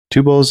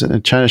Two Bulls in a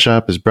China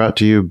Shop is brought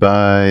to you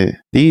by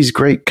these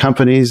great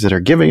companies that are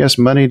giving us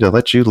money to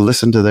let you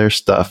listen to their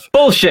stuff.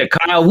 Bullshit,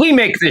 Kyle. We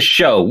make this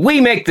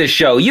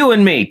show. You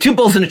and me. Two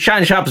Bulls in a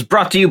China Shop is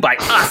brought to you by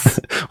us.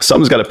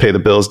 Someone's got to pay the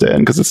bills, Dan,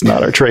 because it's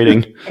not our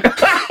trading.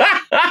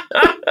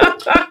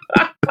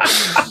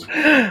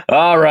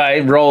 All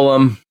right, roll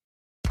them.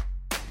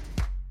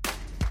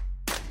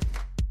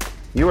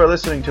 You are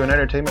listening to an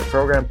entertainment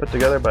program put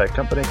together by a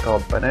company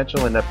called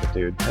Financial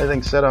Ineptitude.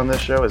 Anything said on this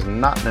show is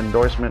not an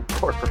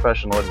endorsement or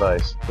professional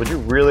advice. Would you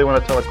really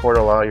want to tell a court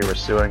of law you were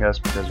suing us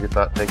because you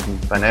thought taking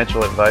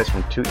financial advice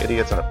from two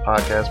idiots on a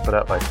podcast put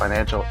out by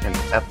Financial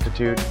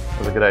Ineptitude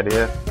was a good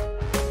idea?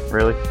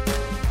 Really?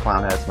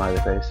 Clown hat, smiley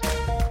face.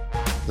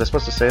 Was I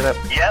supposed to say that?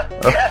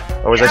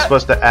 Yep. Or was I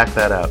supposed to act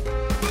that out?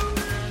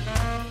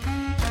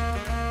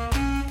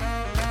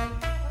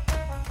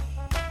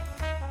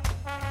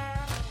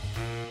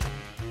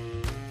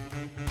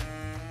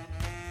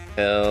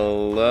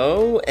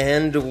 Hello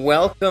and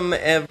welcome,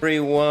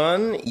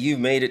 everyone. You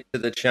made it to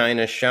the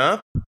China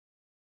Shop.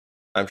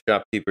 I'm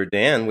Shopkeeper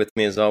Dan. With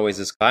me, as always,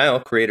 is Kyle,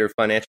 creator of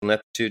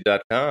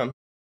FinancialIneptitude.com.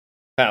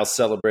 Kyle's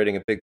celebrating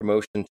a big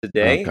promotion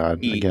today. Oh, God,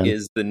 he again.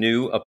 is the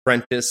new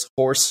apprentice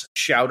horse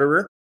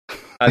shouterer.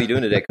 How you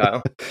doing today,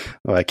 Kyle?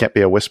 Oh, I can't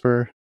be a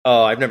whisperer?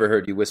 Oh, I've never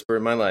heard you whisper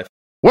in my life.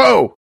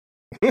 Whoa!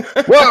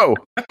 Whoa!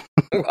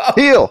 Whoa.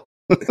 Heel!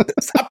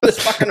 Stop this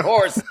fucking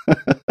horse!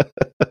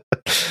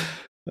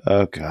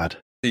 Oh, God.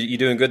 You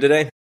doing good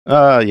today?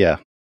 Yeah,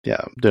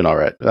 I'm doing all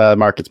right.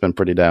 Market's been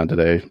pretty down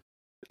today.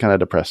 Kind of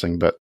depressing,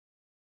 but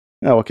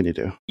what can you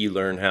do? You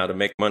learn how to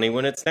make money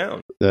when it's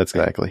down. That's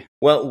exactly.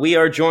 Well, we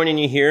are joining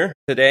you here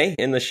today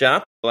in the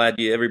shop. Glad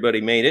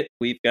everybody made it.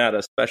 We've got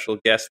a special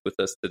guest with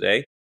us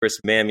today, Chris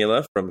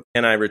Mamula from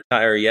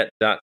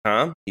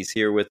CanIRetireYet.com. He's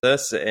here with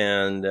us,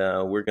 and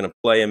we're going to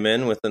play him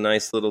in with a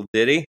nice little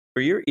ditty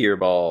for your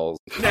earballs.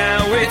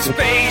 Now it's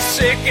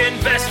basic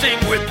investing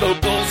with the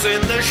bulls in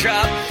the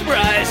shop,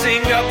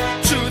 rising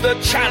up to the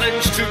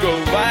challenge to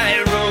go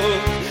viral.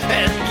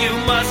 And you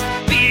must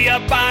be a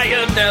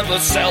buyer, never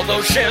sell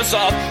those shares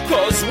off,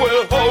 cause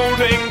we're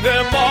holding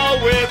them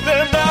all with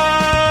an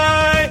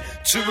eye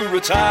to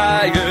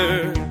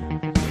retire.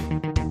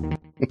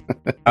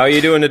 How are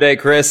you doing today,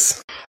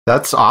 Chris?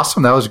 That's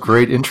awesome. That was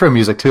great intro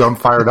music, too. I'm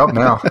fired up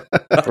now.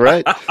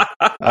 Right?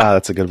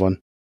 That's a good one.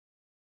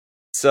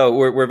 So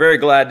we're very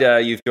glad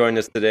you've joined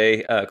us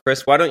today.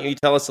 Chris, why don't you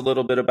tell us a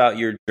little bit about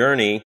your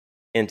journey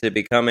into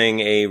becoming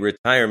a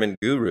retirement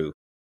guru?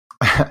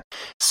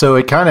 So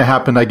it kind of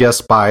happened, I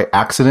guess, by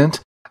accident.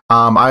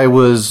 I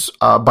was,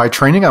 by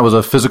training, I was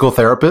a physical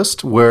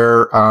therapist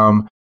where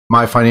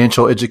my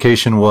financial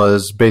education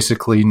was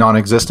basically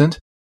non-existent.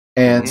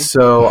 And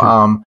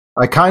so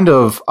we kind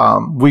of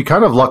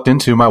lucked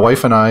into, my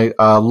wife and I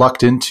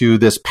lucked into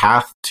this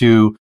path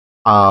to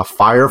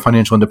fire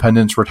financial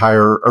independence,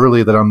 retire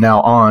early that I'm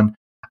now on,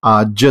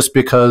 just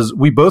because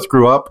we both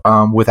grew up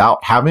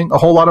without having a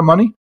whole lot of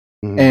money.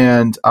 Mm-hmm.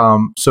 And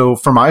so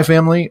for my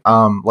family,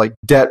 like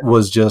debt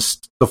was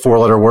just the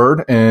four-letter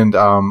word. And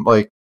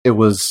like it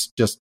was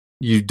just,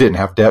 you didn't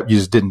have debt, you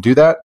just didn't do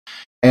that.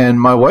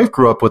 And my wife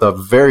grew up with a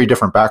very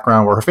different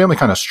background where her family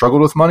kind of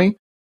struggled with money.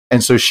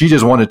 And so she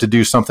just wanted to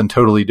do something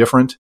totally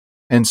different.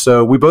 And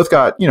so we both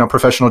got,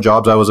 professional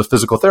jobs. I was a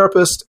physical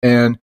therapist,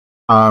 and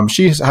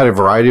she's had a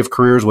variety of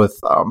careers with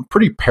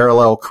pretty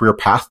parallel career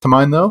path to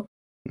mine, though.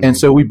 Mm-hmm. And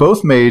so we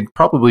both made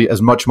probably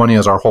as much money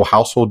as our whole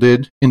household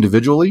did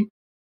individually.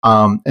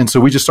 And so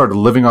we just started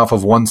living off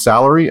of one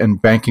salary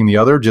and banking the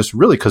other, just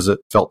really because it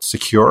felt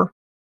secure,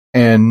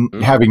 and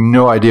having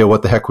no idea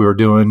what the heck we were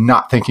doing,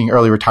 not thinking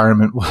early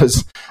retirement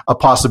was a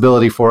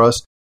possibility for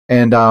us.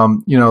 And,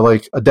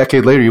 like a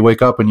decade later, you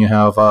wake up and you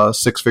have a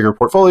six-figure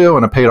portfolio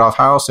and a paid-off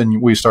house,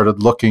 and we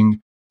started looking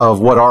of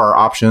what are our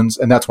options.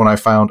 And that's when I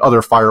found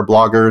other FIRE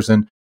bloggers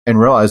and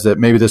realized that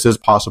maybe this is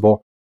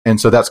possible. And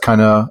so that's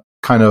kind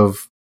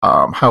of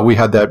how we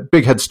had that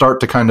big head start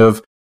to kind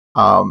of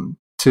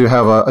to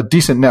have a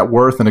decent net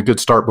worth and a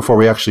good start before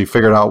we actually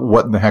figured out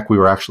what in the heck we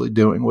were actually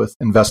doing with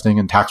investing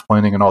and tax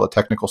planning and all the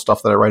technical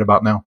stuff that I write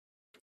about now.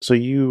 So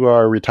you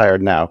are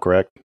retired now,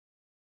 correct?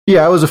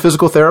 Yeah, I was a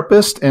physical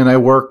therapist, and I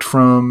worked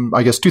from,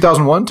 I guess,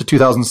 2001 to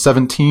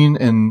 2017,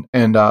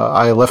 and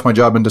I left my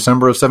job in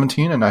December of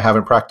 17, and I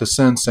haven't practiced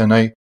since, and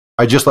I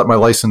just let my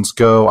license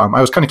go.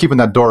 I was kind of keeping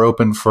that door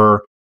open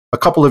for a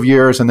couple of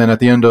years, and then at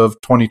the end of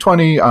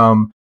 2020,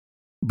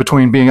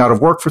 between being out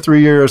of work for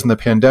 3 years and the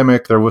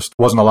pandemic, there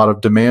wasn't a lot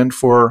of demand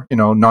for,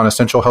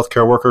 non-essential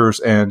healthcare workers,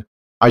 and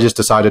I just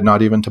decided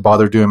not even to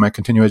bother doing my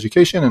continuing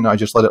education, and I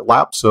just let it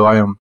lapse, so I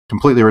am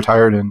completely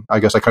retired, and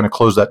I guess I kind of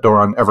closed that door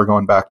on ever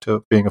going back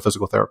to being a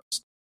physical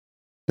therapist.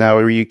 Now,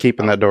 were you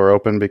keeping that door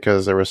open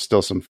because there was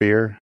still some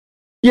fear?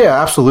 Yeah,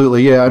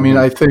 absolutely. Yeah, I mean,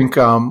 I think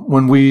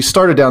when we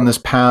started down this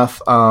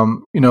path,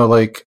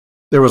 like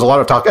there was a lot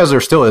of talk, as there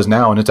still is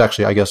now, and it's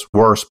actually, I guess,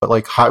 worse, but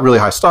like really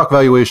high stock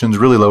valuations,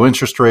 really low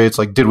interest rates,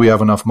 like did we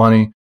have enough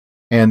money?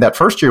 And that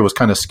first year was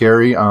kind of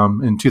scary.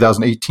 In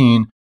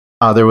 2018,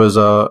 there was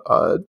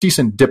a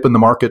decent dip in the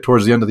market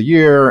towards the end of the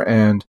year,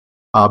 and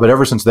But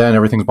ever since then,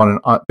 everything's been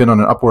on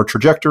an upward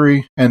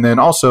trajectory. And then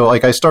also,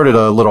 like, I started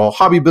a little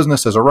hobby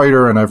business as a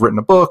writer, and I've written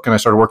a book, and I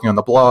started working on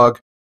the blog.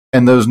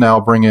 And those now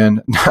bring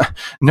in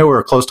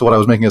nowhere close to what I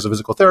was making as a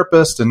physical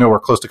therapist and nowhere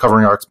close to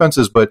covering our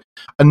expenses, but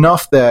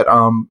enough that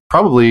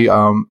probably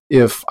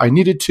if I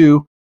needed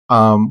to,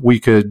 we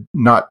could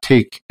not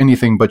take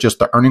anything but just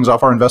the earnings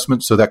off our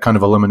investment. So that kind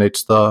of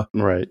eliminates the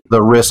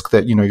risk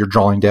that, you're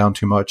drawing down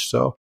too much.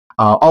 So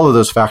all of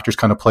those factors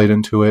kind of played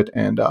into it.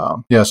 And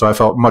so I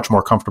felt much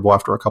more comfortable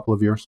after a couple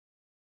of years.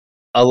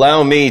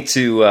 Allow me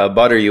to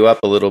butter you up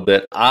a little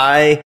bit.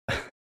 I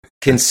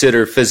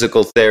consider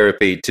physical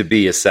therapy to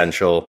be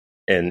essential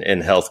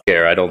in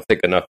healthcare. I don't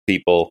think enough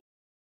people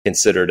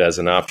consider it as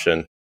an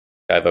option.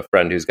 I have a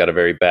friend who's got a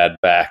very bad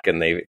back,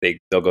 and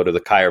they'll go to the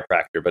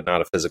chiropractor, but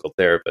not a physical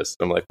therapist.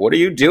 I'm like, what are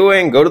you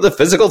doing? Go to the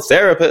physical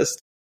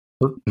therapist.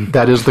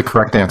 That is the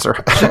correct answer.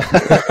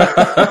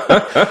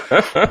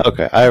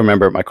 Okay, I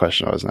remember what my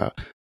question was now.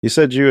 You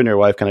said you and your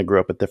wife kind of grew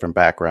up with different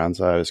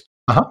backgrounds. I was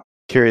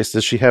curious,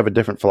 does she have a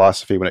different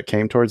philosophy when it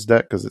came towards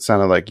debt? Because it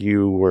sounded like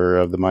you were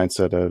of the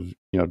mindset of,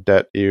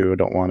 debt, you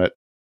don't want it,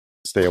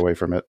 stay away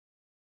from it.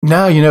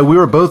 No, we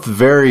were both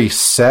very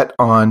set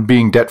on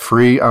being debt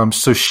free.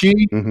 So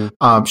she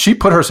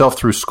put herself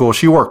through school.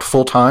 She worked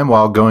full time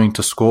while going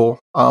to school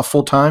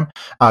full time,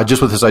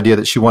 just with this idea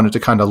that she wanted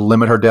to kind of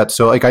limit her debt.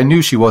 So like I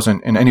knew she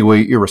wasn't in any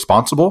way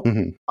irresponsible,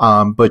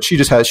 but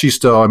she's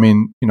still. I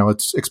mean,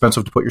 it's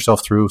expensive to put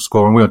yourself through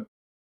school, and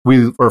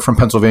we are from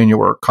Pennsylvania,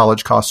 where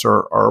college costs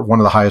are one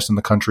of the highest in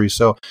the country.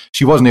 So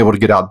she wasn't able to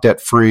get out debt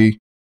free,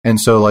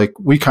 and so like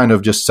we kind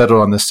of just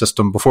settled on this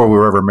system before we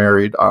were ever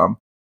married.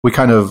 We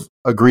kind of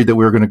agreed that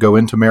we were going to go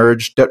into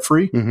marriage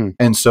debt-free.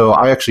 And so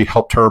I actually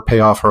helped her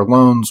pay off her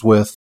loans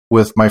with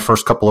my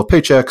first couple of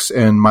paychecks.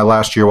 And my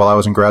last year while I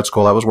was in grad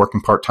school, I was working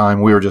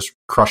part-time. We were just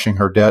crushing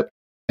her debt.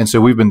 And so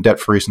we've been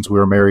debt-free since we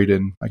were married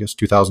in, I guess,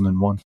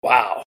 2001.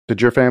 Wow.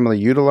 Did your family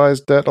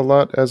utilize debt a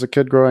lot as a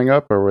kid growing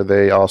up? Or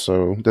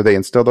did they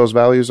instill those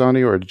values on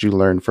you? Or did you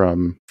learn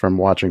from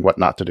watching what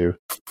not to do?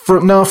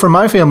 For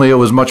my family, it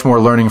was much more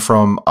learning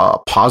from a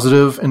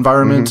positive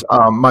environment.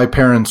 My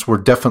parents were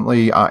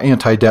definitely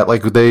anti-debt.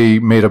 Like they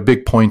made a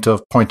big point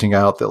of pointing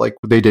out that like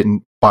they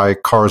didn't buy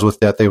cars with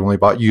debt. They only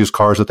bought used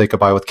cars that they could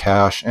buy with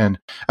cash. And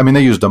I mean,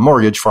 they used a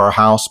mortgage for our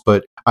house,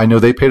 but I know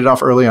they paid it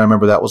off early. I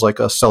remember that was like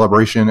a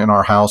celebration in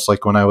our house,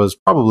 like when I was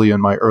probably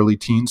in my early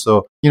teens.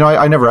 So,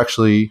 I never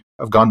actually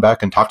have gone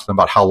back and talked to them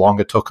about how long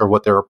it took or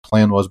what their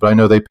plan was, but I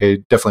know they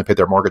definitely paid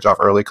their mortgage off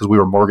early because we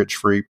were mortgage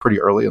free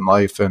pretty early in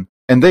life. And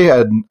they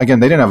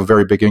didn't have a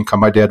very big income.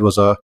 My dad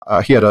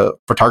he had a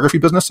photography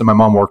business and my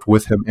mom worked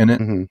with him in it.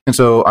 And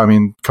so, I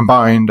mean,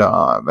 combined,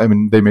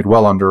 they made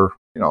well under,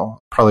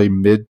 probably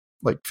mid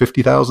like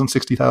 50,000,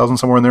 60,000,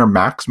 somewhere in there,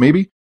 max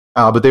maybe.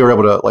 But they were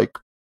able to like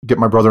get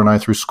my brother and I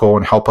through school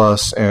and help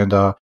us. And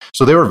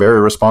so they were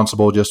very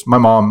responsible. Just my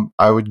mom,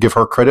 I would give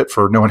her credit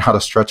for knowing how to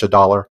stretch a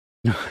dollar.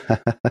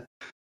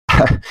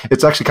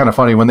 It's actually kind of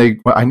funny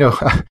I know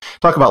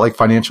talk about like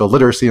financial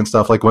literacy and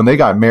stuff. Like when they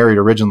got married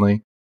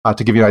originally,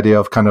 to give you an idea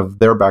of kind of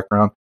their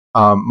background,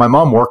 my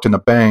mom worked in a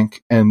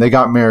bank and they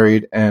got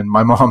married, and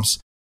my mom's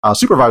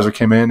supervisor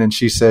came in and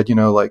she said,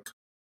 like,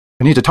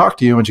 I need to talk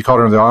to you. And she called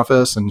her into the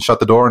office and shut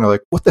the door, and they're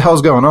like, what the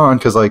hell's going on?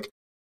 Because like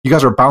you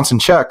guys are bouncing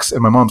checks.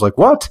 And my mom's like,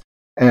 what?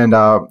 And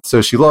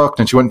so she looked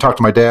and she went and talked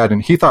to my dad,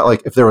 and he thought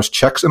like if there was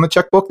checks in the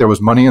checkbook, there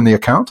was money in the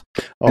account.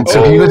 And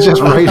so he was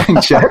just writing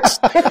checks.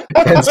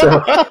 And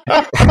so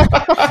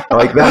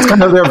like that's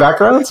kind of their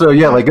background. So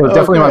yeah, like it was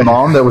definitely my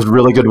mom that was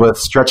really good with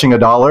stretching a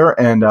dollar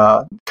and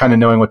kind of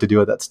knowing what to do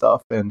with that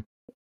stuff. And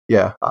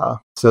yeah,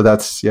 so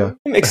that's, yeah.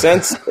 It makes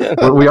sense.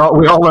 Yeah. we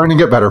all learn and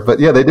get better, but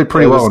yeah, they did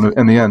pretty well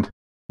in the end.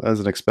 That was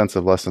an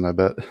expensive lesson, I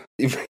bet.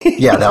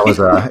 Yeah, that was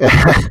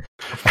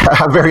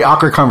a very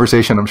awkward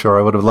conversation, I'm sure.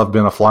 I would have loved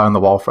being a fly on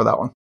the wall for that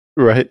one.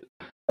 Right.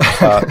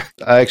 I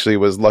actually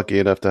was lucky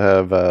enough to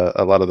have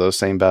a lot of those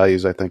same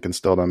values, I think,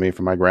 instilled on me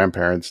from my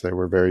grandparents. They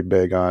were very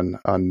big on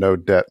no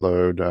debt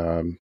load,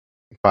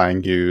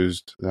 buying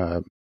used.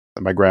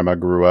 My grandma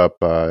grew up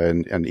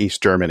in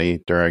East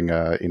Germany during,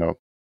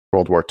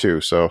 World War II.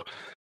 So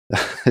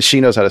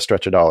she knows how to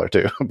stretch a dollar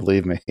too,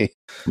 believe me.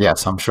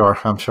 Yes, I'm sure.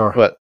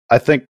 But I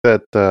think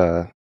that,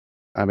 that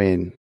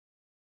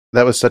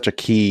was such a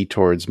key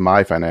towards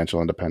my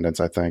financial independence.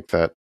 I think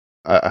that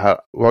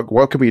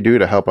what can we do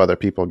to help other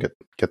people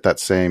get that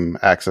same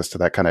access to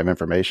that kind of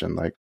information?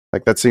 Like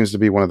that seems to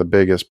be one of the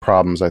biggest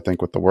problems, I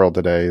think, with the world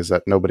today, is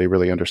that nobody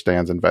really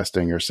understands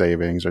investing or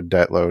savings or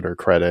debt load or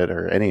credit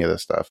or any of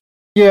this stuff.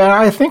 Yeah,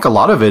 I think a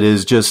lot of it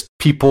is just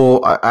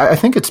people. I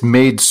think it's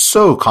made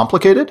so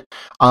complicated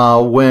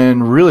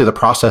when really the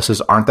processes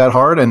aren't that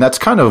hard. And that's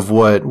kind of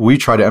what we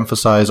try to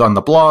emphasize on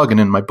the blog and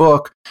in my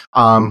book.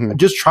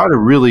 Just try to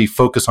really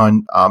focus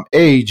on,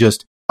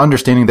 just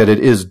understanding that it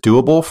is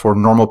doable for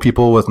normal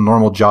people with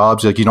normal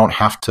jobs. Like you don't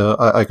have to,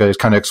 like I just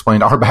kind of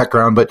explained our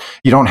background, but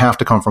you don't have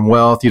to come from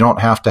wealth. You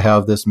don't have to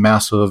have this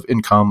massive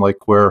income,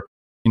 like where,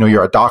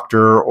 you're a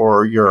doctor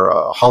or you're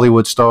a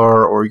Hollywood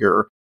star or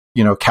you're,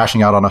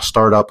 cashing out on a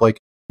startup. Like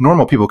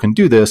normal people can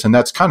do this. And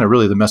that's kind of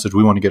really the message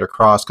we want to get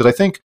across. Because I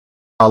think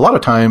a lot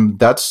of time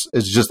it's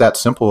just that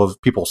simple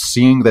of people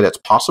seeing that it's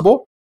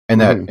possible and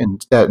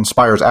that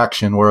inspires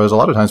action. Whereas a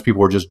lot of times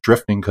people are just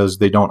drifting because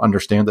they don't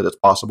understand that it's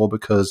possible.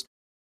 Because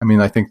I mean,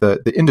 I think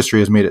that the industry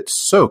has made it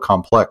so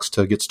complex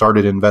to get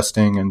started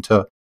investing and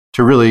to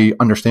really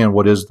understand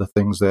what is the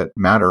things that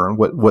matter and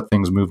what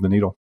things move the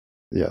needle.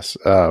 Yes.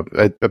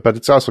 But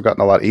it's also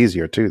gotten a lot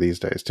easier too these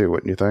days too,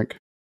 wouldn't you think?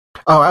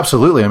 Oh,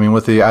 absolutely. I mean,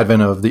 with the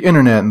advent of the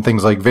internet and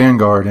things like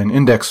Vanguard and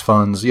index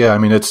funds, yeah, I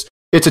mean, it's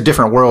a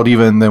different world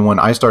even than when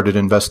I started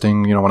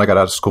investing, when I got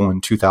out of school in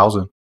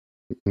 2000.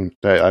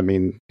 I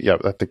mean, yeah,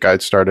 I think I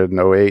started in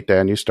 2008.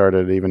 Dan, you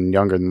started even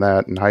younger than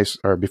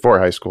that before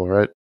high school,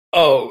 right?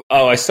 Oh,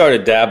 I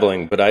started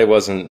dabbling, but I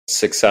wasn't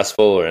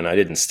successful and I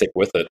didn't stick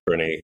with it for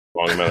any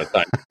long amount of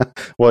time.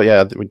 Well,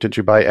 yeah. Did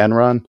you buy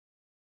Enron?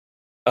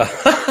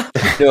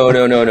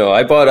 No.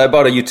 I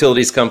bought a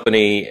utilities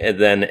company, and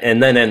then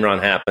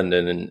Enron happened,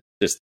 and then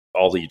just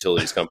all the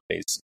utilities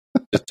companies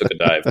just took a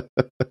dive.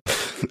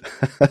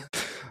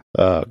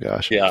 Oh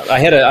gosh. Yeah, I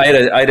had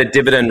a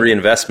dividend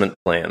reinvestment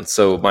plan.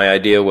 So my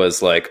idea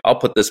was like, I'll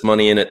put this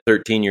money in at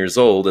 13 years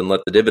old and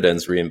let the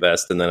dividends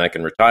reinvest, and then I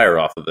can retire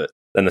off of it.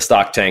 Then the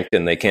stock tanked,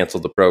 and they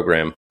canceled the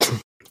program.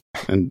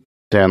 And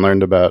Dan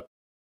learned about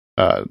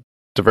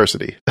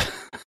diversity.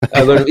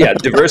 I learned,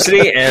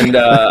 diversity, and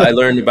I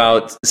learned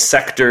about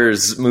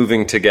sectors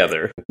moving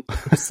together.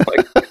 It's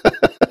like,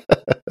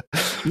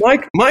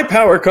 my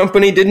power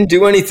company didn't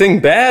do anything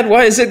bad.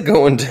 Why is it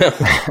going down?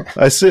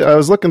 I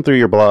was looking through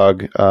your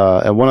blog,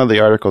 and one of the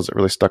articles that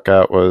really stuck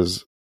out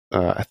was,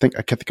 I think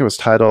it was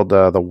titled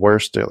 "The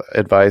Worst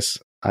Advice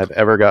I've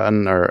Ever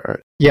Gotten."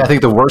 Yeah, I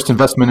think the worst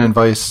investment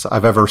advice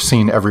I've ever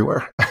seen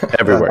everywhere.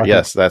 Everywhere,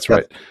 yes, that's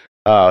right.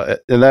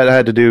 And that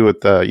had to do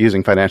with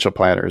using financial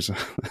planners.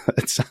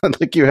 It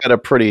sounded like you had a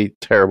pretty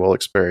terrible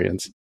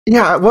experience.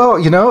 Yeah, well,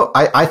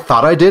 I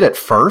thought I did at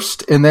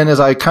first. And then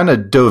as I kind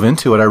of dove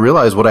into it, I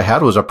realized what I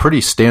had was a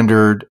pretty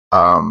standard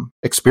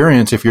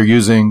experience if you're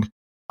using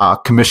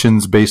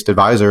commissions-based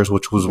advisors,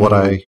 which was what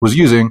I was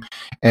using.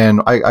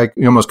 And I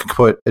almost could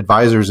put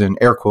advisors in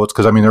air quotes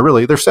because, I mean,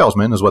 they're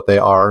salesmen is what they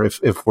are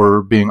if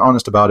we're being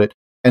honest about it.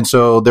 And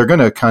so they're going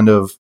to kind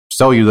of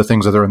sell you the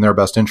things that are in their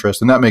best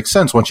interest. And that makes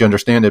sense once you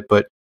understand it.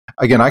 But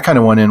again, I kind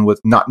of went in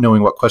with not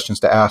knowing what questions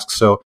to ask.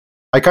 So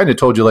I kind of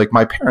told you, like,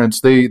 my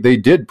parents, they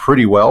did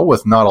pretty well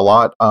with not a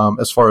lot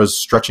as far as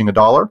stretching a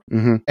dollar.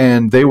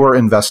 And they were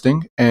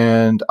investing.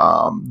 And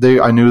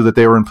I knew that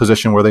they were in a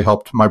position where they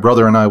helped my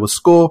brother and I with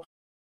school.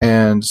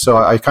 And so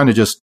I kind of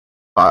just,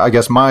 I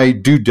guess my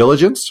due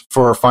diligence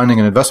for finding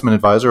an investment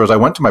advisor was I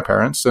went to my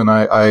parents and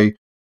I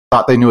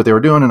thought they knew what they were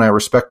doing and I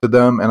respected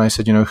them. And I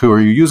said, who are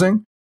you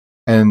using?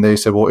 And they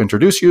said, we'll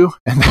introduce you.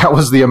 And that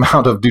was the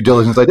amount of due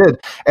diligence I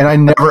did. And I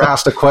never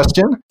asked a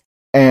question.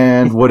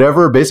 And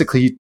whatever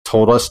basically he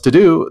told us to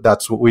do,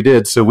 that's what we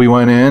did. So we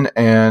went in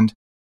and,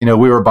 we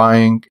were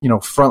buying,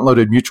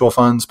 front-loaded mutual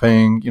funds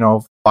paying,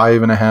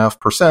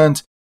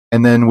 5.5%.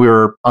 And then we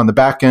were on the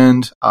back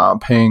end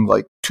paying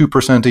like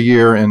 2% a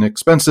year in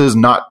expenses,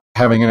 not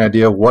having an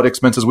idea what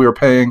expenses we were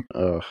paying.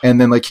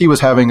 And then like he was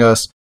having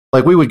us,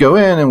 like we would go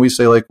in and we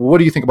say like, what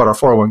do you think about our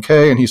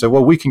 401k? And he said,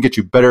 well, we can get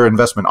you better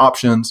investment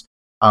options.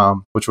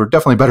 Which were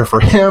definitely better for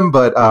him,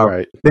 but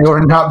they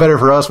were not better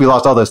for us. We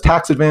lost all those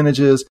tax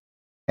advantages.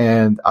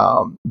 And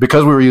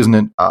because we were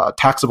using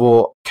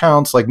taxable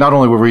accounts, like not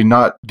only were we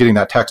not getting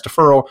that tax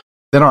deferral,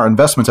 then our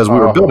investments as we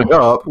were building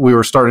up, they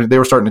were starting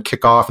to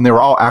kick off, and they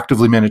were all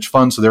actively managed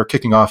funds. So they were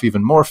kicking off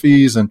even more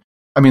fees. And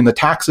I mean, the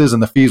taxes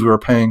and the fees we were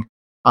paying,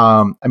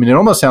 I mean, it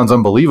almost sounds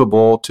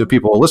unbelievable to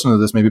people listening to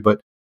this maybe, but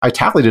I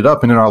tallied it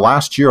up. And in our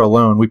last year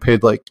alone, we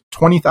paid like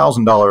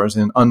 $20,000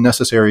 in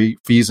unnecessary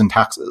fees and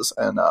taxes.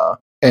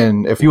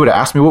 And if you would have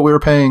asked me what we were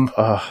paying,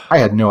 I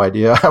had no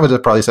idea. I would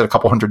have probably said a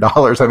couple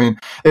 $100s. I mean,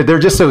 they're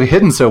just so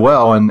hidden so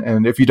well.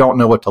 And if you don't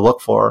know what to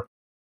look for,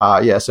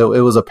 so it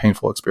was a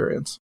painful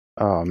experience.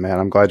 Oh man,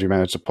 I'm glad you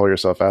managed to pull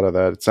yourself out of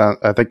that.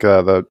 I think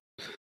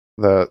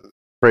the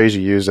phrase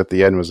you used at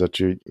the end was that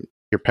your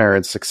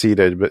parents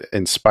succeeded, but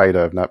in spite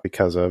of, not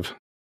because of.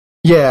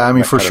 Yeah, I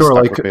mean, for sure.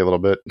 Like with me a little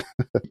bit.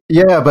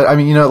 Yeah, but I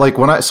mean, like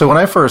when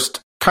I first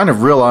kind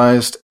of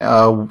realized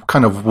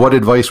kind of what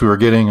advice we were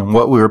getting and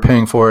what we were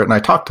paying for it, and I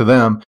talked to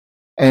them,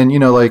 and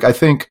like I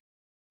think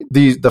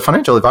the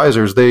financial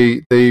advisors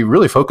they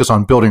really focus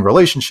on building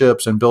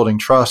relationships and building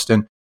trust,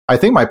 and I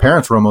think my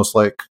parents were almost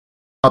like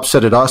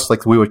upset at us,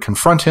 like we would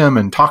confront him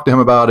and talk to him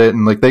about it,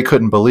 and like they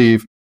couldn't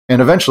believe,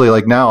 and eventually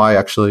like now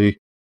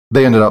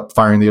they ended up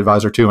firing the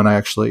advisor too, and I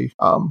actually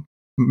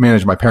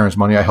manage my parents'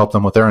 money. I help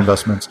them with their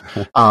investments,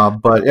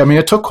 but I mean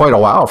it took quite a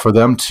while for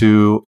them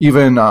to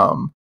even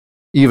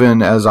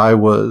as I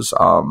was,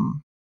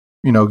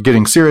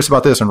 getting serious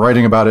about this and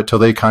writing about it till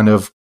they kind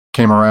of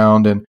came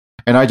around. And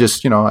I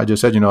just said,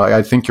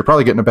 I think you're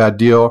probably getting a bad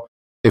deal.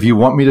 If you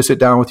want me to sit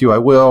down with you, I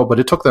will. But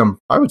it took them,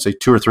 I would say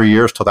 2 or 3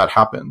 years till that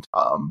happened,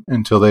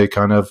 until they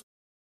kind of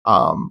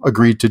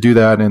agreed to do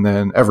that. And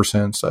then ever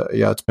since,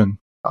 it's been,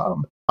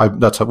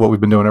 that's what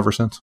we've been doing ever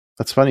since.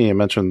 That's funny you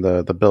mentioned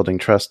the building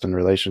trust and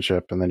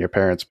relationship, and then your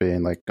parents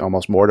being like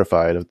almost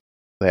mortified of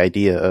the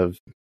idea of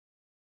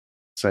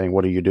saying,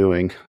 "What are you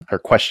doing?" or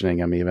questioning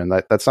him. Even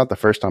that's not the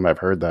first time I've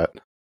heard that.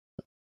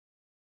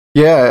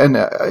 Yeah, and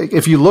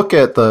if you look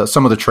at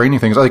some of the training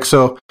things, like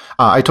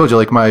I told you,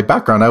 like my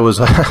background, I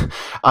was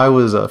I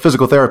was a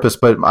physical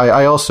therapist, but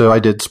I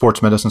did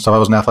sports medicine, so I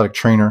was an athletic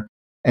trainer,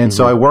 and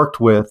so I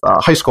worked with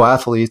high school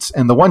athletes.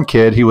 And the one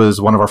kid, he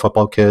was one of our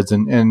football kids,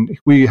 and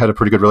we had a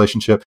pretty good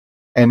relationship.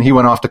 And he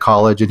went off to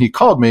college, and he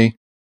called me,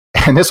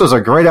 and this was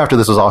right after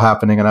this was all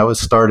happening, and I was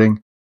starting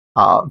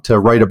to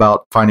write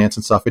about finance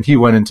and stuff. And he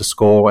went into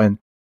school, and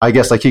I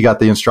guess like he got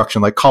the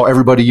instruction, like call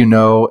everybody you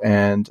know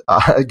and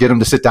get him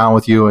to sit down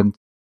with you, and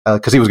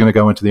because he was going to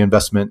go into the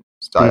investment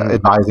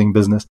advising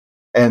business.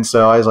 And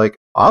so I was like,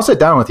 I'll sit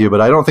down with you, but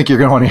I don't think you're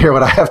going to want to hear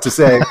what I have to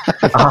say.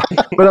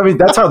 But I mean,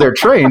 that's how they're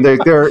trained.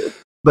 They're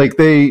like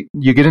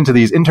you get into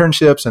these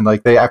internships, and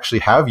like they actually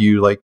have you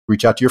like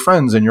reach out to your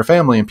friends and your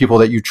family and people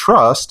that you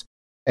trust.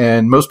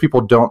 And most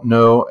people don't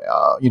know,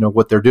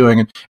 what they're doing,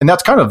 and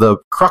that's kind of the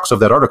crux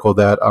of that article.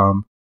 That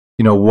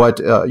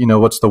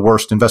what's the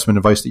worst investment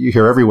advice that you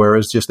hear everywhere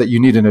is just that you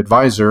need an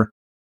advisor,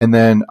 and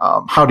then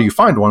how do you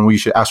find one? Well, you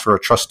should ask for a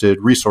trusted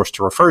resource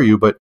to refer you.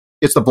 But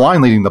it's the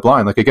blind leading the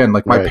blind. Like again,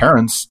 like my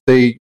parents,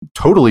 they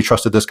totally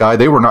trusted this guy.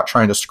 They were not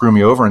trying to screw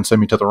me over and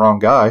send me to the wrong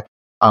guy.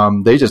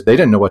 They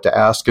didn't know what to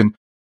ask. And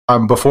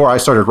before I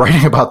started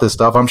writing about this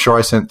stuff, I'm sure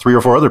I sent 3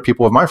 or 4 other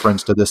people of my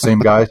friends to this same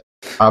guy.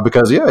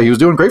 Because he was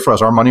doing great for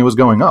us. Our money was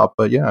going up,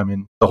 but I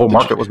mean, the whole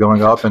market was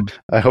going up. And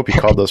I hope you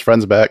called those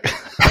friends back.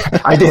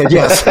 I did,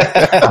 yes,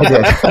 I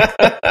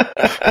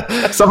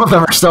did. Some of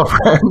them are still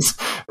friends.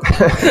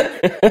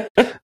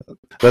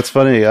 That's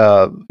funny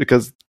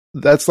because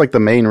that's like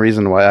the main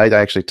reason why I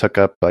actually took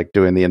up like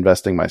doing the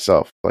investing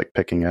myself, like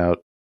picking out,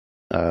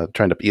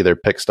 trying to either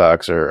pick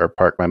stocks or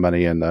park my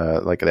money in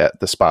like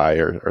the SPY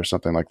or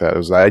something like that.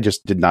 I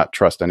just did not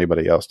trust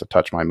anybody else to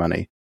touch my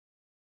money.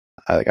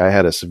 I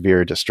had a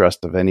severe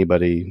distrust of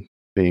anybody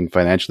being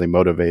financially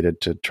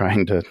motivated to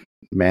trying to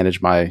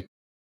manage my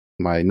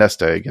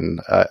nest egg.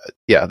 And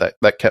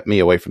that kept me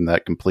away from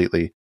that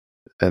completely,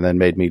 and then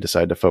made me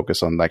decide to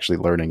focus on actually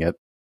learning it.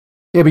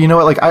 Yeah, but you know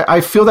what? Like I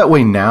feel that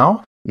way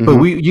now.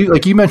 But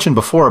you mentioned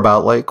before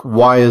about like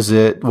why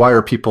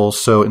are people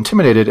so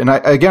intimidated? And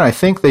I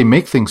think they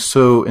make things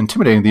so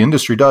intimidating. The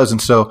industry does.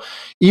 And so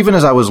even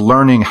as I was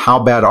learning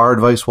how bad our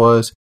advice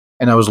was,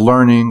 and I was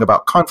learning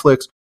about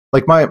conflicts,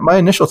 like my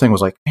initial thing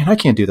was like, man, I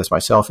can't do this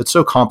myself. It's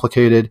so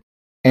complicated.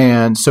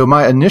 And so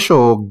my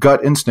initial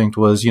gut instinct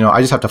was, I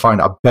just have to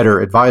find a better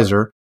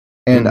advisor.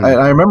 And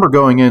I remember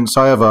going in.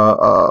 So I have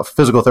a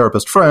physical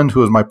therapist friend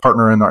who is my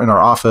partner in our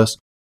office.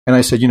 And I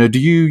said, do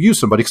you use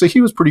somebody? Because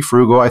he was pretty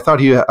frugal. I thought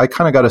I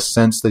kind of got a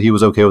sense that he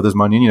was okay with his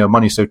money. And,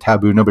 money's so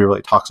taboo. Nobody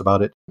really talks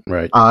about it.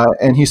 Right.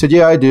 And he said,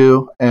 yeah, I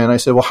do. And I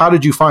said, well, how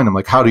did you find him?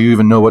 Like, how do you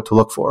even know what to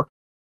look for?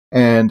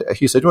 And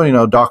he said,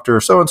 well,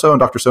 Dr. So-and-so and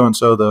Dr.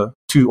 So-and-so, the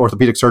 2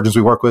 orthopedic surgeons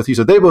we work with, he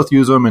said, they both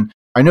use them. And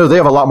I know they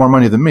have a lot more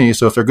money than me.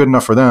 So if they're good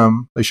enough for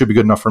them, they should be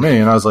good enough for me.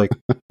 And I was like,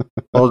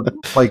 well,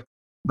 like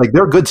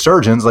they're good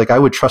surgeons. Like I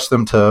would trust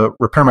them to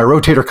repair my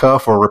rotator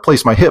cuff or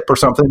replace my hip or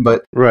something.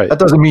 But that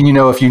doesn't mean,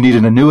 if you need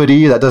an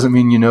annuity, that doesn't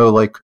mean,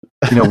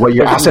 what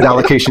your asset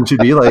allocation should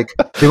be. Like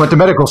they went to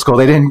medical school.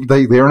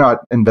 They're not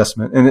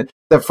investment. And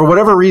that for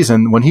whatever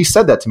reason, when he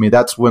said that to me,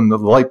 that's when the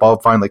light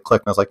bulb finally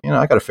clicked. And I was like,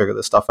 I got to figure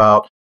this stuff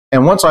out.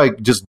 And once I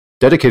just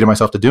dedicated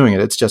myself to doing it,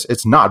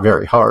 it's not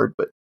very hard.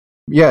 But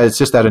yeah, it's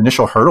just that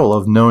initial hurdle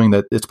of knowing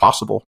that it's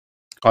possible.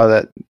 Oh,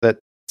 that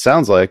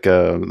sounds like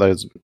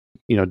there's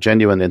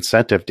genuine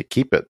incentive to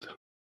keep it,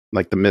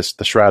 like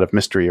the shroud of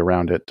mystery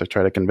around it, to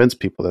try to convince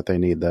people that they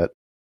need that.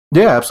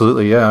 Yeah,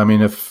 absolutely. Yeah, I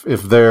mean, if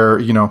they're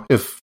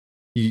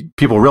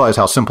people realize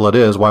how simple it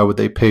is, why would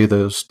they pay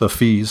the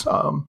fees?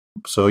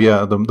 So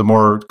yeah, the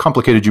more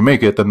complicated you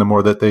make it, then the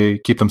more that they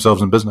keep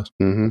themselves in business.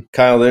 Mm-hmm.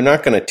 Kyle, they're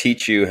not going to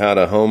teach you how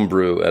to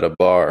homebrew at a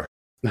bar.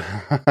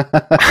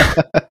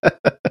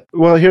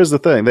 Well, here's the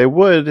thing. They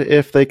would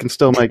if they can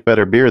still make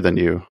better beer than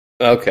you.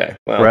 Okay.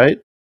 Well, right?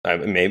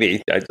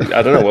 Maybe. I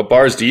don't know. What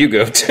bars do you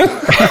go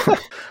to?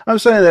 I'm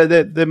saying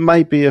that there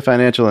might be a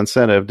financial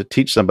incentive to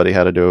teach somebody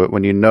how to do it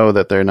when you know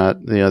that they're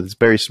not, this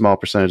very small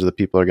percentage of the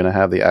people are going to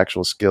have the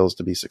actual skills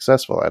to be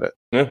successful at it.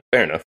 Yeah,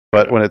 fair enough.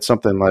 But when it's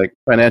something like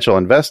financial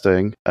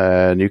investing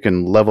and you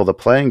can level the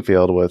playing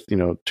field with,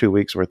 2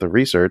 weeks worth of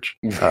research,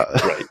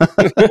 right.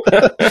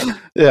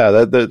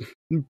 that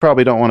you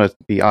probably don't want to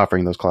be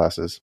offering those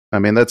classes. I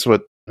mean,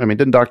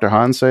 didn't Dr.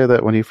 Hahn say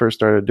that when he first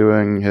started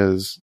doing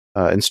his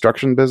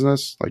instruction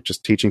business, like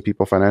just teaching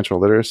people financial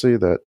literacy,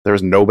 that there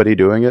was nobody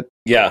doing it?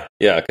 Yeah,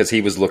 because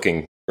he was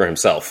looking for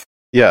himself.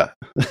 Yeah.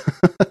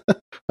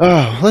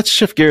 Oh, let's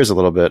shift gears a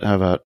little bit. How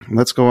about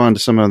let's go on to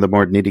some of the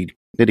more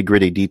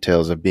nitty-gritty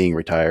details of being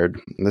retired.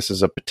 And this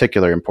is of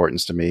particular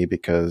importance to me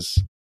because,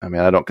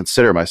 I don't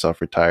consider myself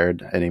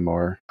retired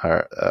anymore,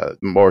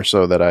 more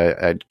so that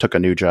I took a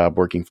new job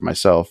working for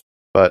myself.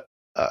 But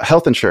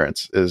health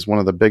insurance is one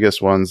of the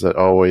biggest ones that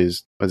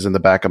always is in the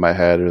back of my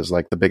head. It was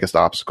like the biggest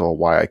obstacle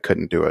why I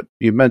couldn't do it.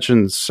 You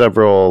mentioned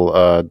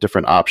several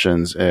different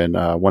options in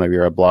one of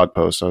your blog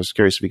posts. I was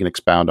curious if you can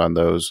expound on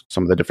those,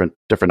 some of the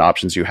different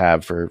options you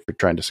have for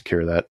trying to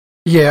secure that.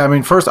 Yeah, I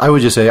mean, first, I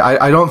would just say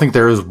I don't think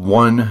there is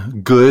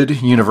one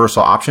good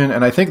universal option.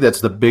 And I think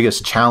that's the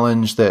biggest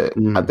challenge that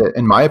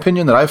in my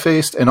opinion, that I've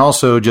faced. And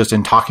also just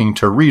in talking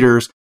to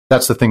readers,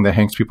 that's the thing that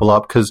hangs people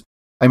up. Because,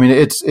 I mean,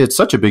 it's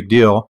such a big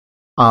deal.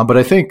 But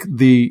I think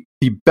the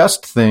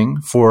best thing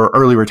for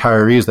early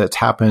retirees that's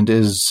happened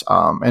is,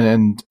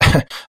 and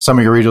some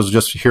of your readers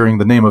just hearing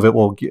the name of it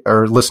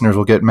or listeners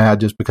will get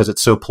mad just because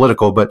it's so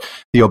political, but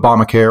the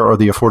Obamacare or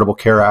the Affordable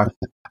Care Act.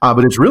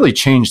 But it's really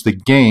changed the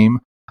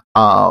game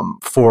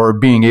for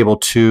being able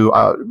to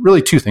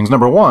really two things.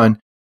 Number one,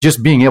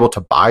 just being able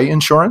to buy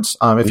insurance.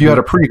 If you had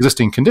a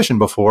pre-existing condition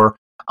before,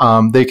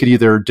 they could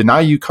either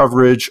deny you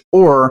coverage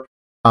or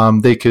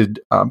they could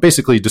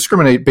basically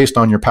discriminate based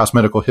on your past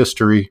medical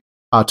history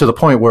to the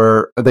point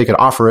where they could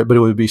offer it, but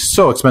it would be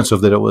so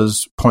expensive that it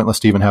was pointless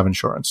to even have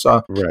insurance.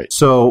 Right.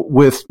 So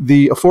with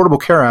the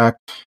Affordable Care Act,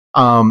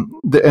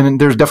 and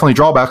there's definitely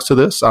drawbacks to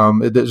this.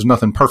 There's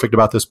nothing perfect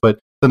about this, but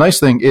the nice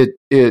thing,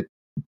 it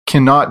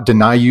cannot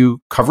deny you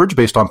coverage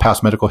based on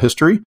past medical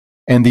history.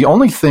 And the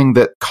only thing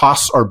that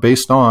costs are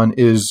based on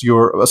is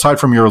aside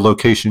from your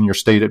location, your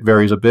state, it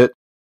varies a bit.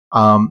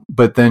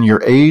 But then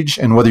your age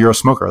and whether you're a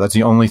smoker, that's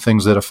the only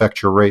things that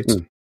affect your rates.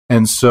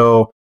 And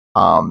so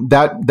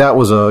that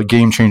was a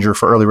game changer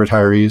for early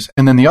retirees.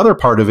 And then the other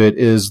part of it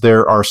is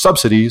there are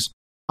subsidies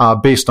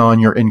based on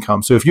your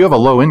income. So if you have a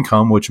low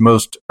income, which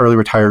most early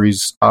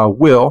retirees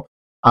will,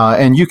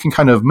 and you can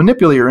kind of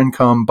manipulate your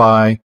income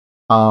by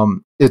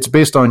it's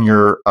based on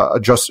your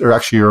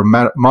your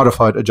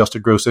modified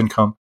adjusted gross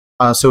income.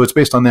 So it's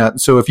based on that.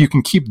 So if you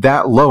can keep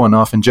that low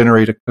enough and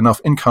generate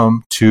enough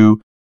income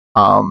to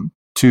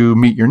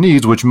meet your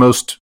needs, which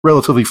most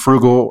relatively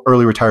frugal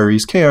early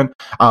retirees can,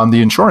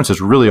 the insurance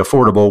is really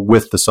affordable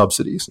with the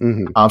subsidies.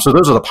 So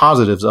those are the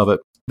positives of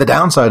it. The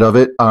downside of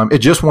it, it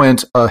just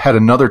had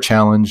another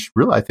challenge,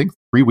 really, I think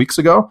 3 weeks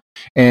ago,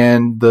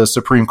 and the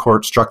Supreme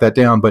Court struck that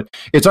down, but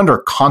it's under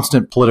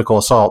constant political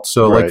assault.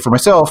 So like for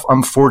myself,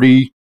 I'm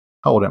 40.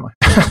 How old am I?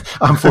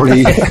 I'm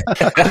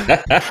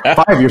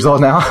 45 years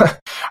old now.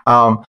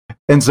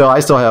 And so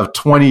I still have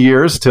 20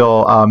 years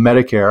till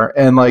Medicare.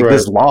 And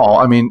this law,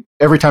 I mean,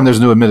 every time there's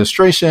new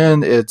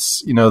administration,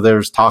 it's,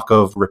 there's talk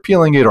of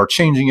repealing it or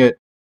changing it.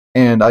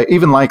 And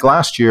even like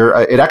last year,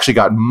 it actually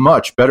got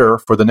much better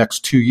for the next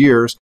 2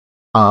 years,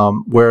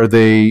 where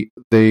they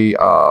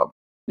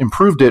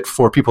improved it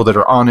for people that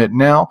are on it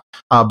now,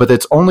 but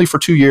it's only for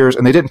 2 years,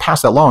 and they didn't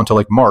pass that law until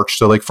like March.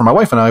 So like for my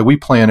wife and I, we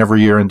plan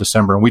every year in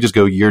December, and we just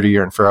go year to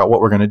year and figure out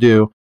what we're going to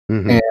do.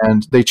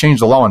 And they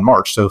changed the law in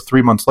March. So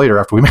 3 months later,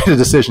 after we made a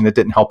decision, it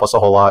didn't help us a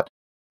whole lot.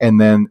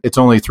 And then it's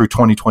only through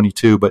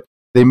 2022, but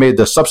they made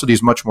the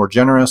subsidies much more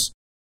generous,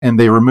 and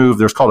they removed,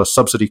 there's called a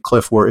subsidy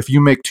cliff, where if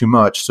you make too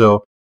much,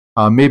 so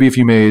maybe if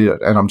you made,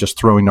 and I'm just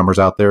throwing numbers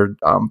out there,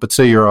 but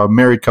say you're a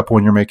married couple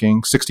and you're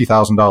making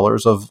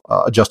 $60,000 of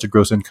adjusted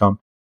gross income.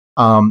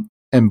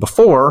 And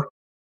before,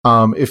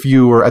 if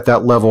you were at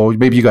that level,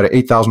 maybe you got an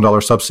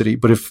 $8,000 subsidy.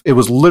 But if it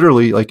was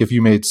literally like if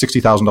you made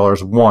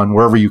 $60,000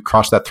 wherever you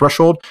crossed that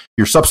threshold,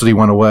 your subsidy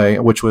went away,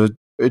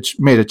 it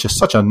made it just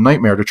such a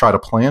nightmare to try to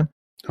plan.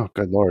 Oh,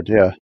 good Lord.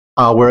 Yeah.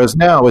 Whereas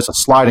now it's a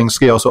sliding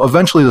scale. So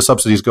eventually the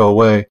subsidies go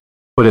away,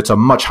 but it's a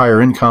much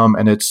higher income,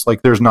 and it's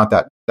like there's not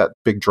that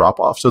big drop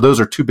off. So those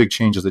are two big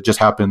changes that just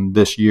happened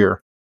this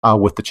year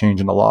with the change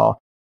in the law.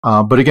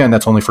 But again,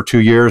 that's only for 2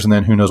 years, and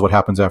then who knows what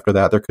happens after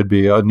that? There could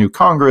be a new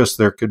Congress.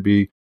 There could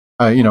be,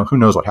 who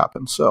knows what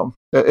happens. So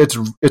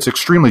it's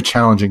extremely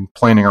challenging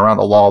planning around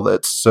a law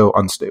that's so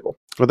unstable.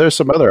 Well, there's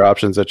some other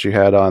options that you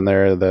had on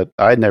there that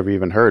I'd never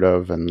even heard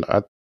of, and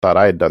I thought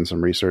I had done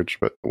some research.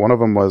 But one of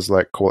them was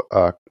like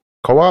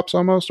co-ops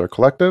almost, or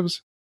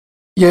collectives.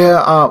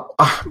 Yeah.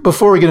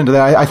 Before we get into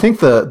that, I think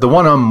the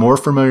one I'm more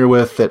familiar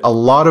with that a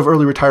lot of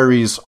early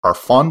retirees are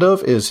fond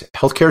of is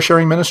healthcare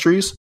sharing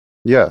ministries.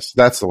 Yes,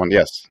 that's the one.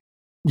 Yes.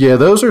 Yeah,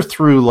 those are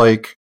through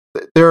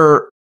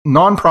they're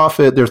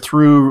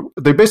nonprofit.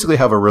 They basically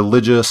have a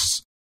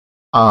religious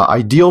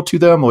ideal to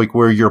them, like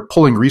where you're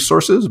pulling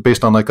resources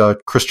based on like a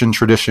Christian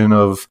tradition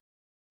of,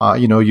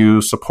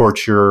 you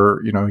support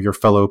your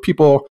fellow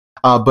people.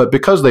 But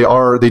because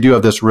they do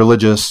have this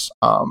religious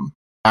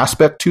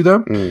aspect to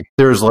them,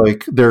 there's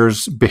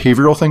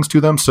behavioral things to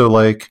them. So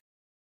like,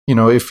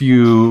 if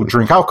you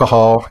drink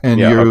alcohol and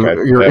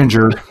you're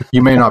injured,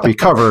 you may not be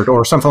covered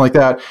or something like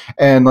that.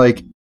 And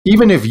like,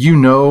 even if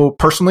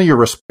personally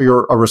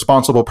you're a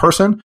responsible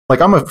person, like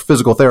I'm a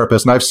physical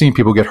therapist and I've seen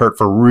people get hurt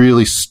for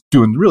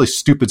doing really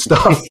stupid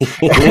stuff.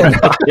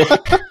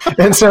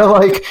 And so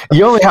like,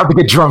 you only have to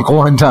get drunk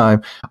one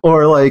time,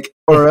 or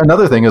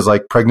another thing is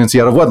like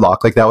pregnancy out of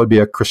wedlock. Like that would be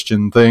a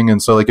Christian thing.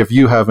 And so like, if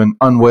you have an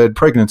unwed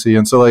pregnancy,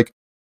 and so like,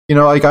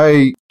 like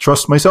I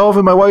trust myself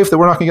and my wife that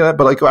we're not going to get that,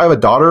 but like I have a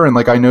daughter, and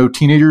like I know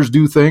teenagers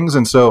do things.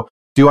 And so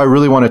do I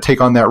really want to take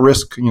on that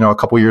risk, a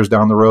couple years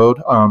down the road?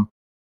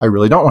 I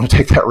really don't want to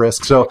take that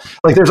risk. So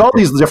like there's all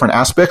these different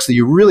aspects that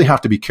you really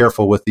have to be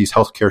careful with these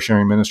healthcare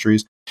sharing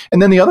ministries.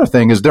 And then the other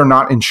thing is they're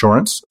not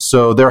insurance.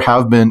 So there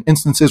have been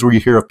instances where you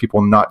hear of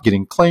people not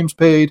getting claims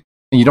paid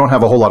and you don't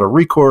have a whole lot of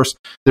recourse.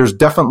 There's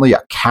definitely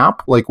a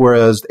cap, like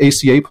whereas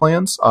ACA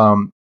plans,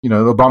 the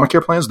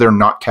Obamacare plans, they're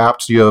not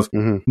capped. So you have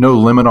no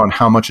limit on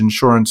how much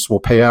insurance will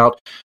pay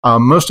out.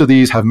 Most of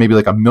these have maybe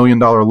like $1 million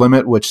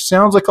limit, which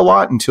sounds like a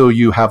lot until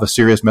you have a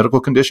serious medical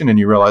condition and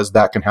you realize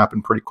that can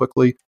happen pretty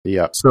quickly.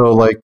 Yeah. So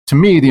like to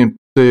me,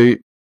 the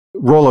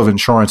role of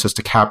insurance is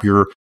to cap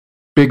your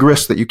big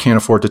risks that you can't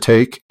afford to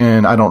take.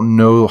 And I don't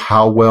know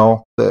how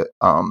well the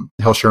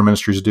health share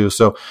ministries do.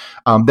 So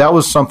that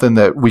was something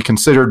that we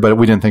considered, but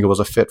we didn't think it was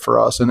a fit for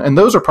us. And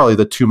those are probably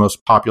the two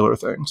most popular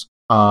things.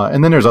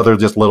 And then there's other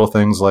just little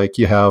things like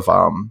you have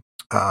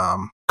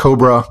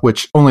COBRA,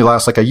 which only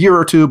lasts like a year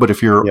or two. But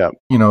if you're,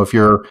 if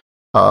you're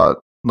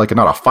like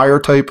not a FIRE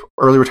type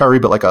early retiree,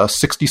 but like a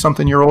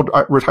 60-something-year-old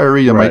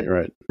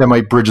retiree, that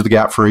might bridge the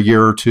gap for a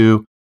year or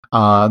two.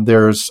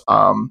 There's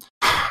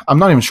I'm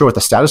not even sure what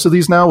the status of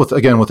these now with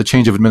the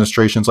change of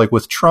administrations, like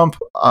with Trump,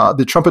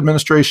 the Trump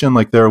administration,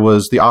 like there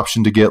was the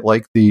option to get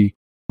like the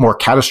more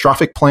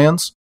catastrophic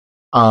plans,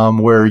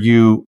 where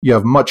you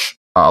have much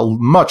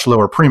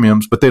lower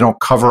premiums, but they don't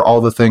cover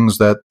all the things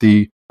that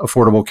the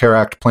Affordable Care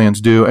Act plans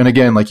do. And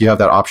again, like you have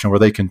that option where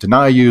they can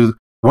deny you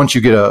once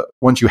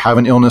you have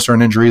an illness or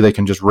an injury, they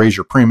can just raise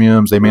your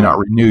premiums. They may not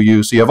renew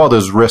you. So you have all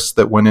those risks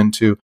that went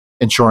into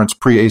insurance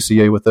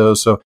pre-ACA with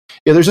those. So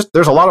yeah,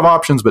 there's a lot of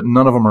options, but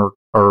none of them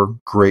are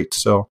great.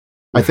 So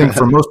I think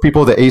for most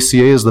people, the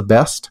ACA is the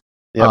best,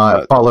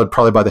 followed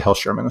probably by the health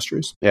share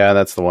ministries. Yeah,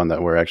 that's the one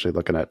that we're actually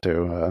looking at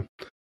too.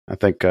 I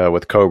think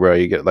with COBRA,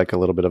 you get like a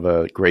little bit of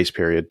a grace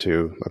period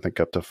too. I think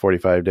up to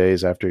 45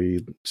 days after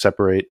you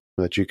separate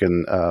that you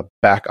can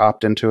back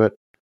opt into it.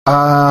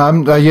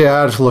 I'd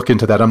have to look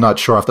into that. I'm not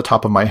sure off the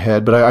top of my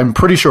head, but I'm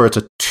pretty sure it's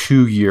a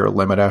 2-year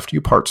limit after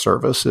you part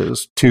service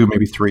is 2,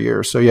 maybe 3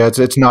 years. So yeah,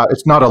 it's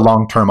not a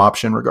long-term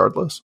option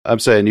regardless. I'm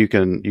saying you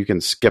can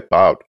skip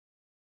out,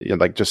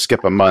 like just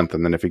skip a month.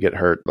 And then if you get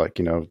hurt,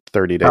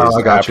 30 days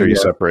after you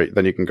separate,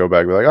 then you can go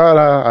back and be like, oh, no,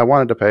 I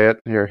wanted to pay it.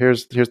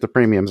 Here's the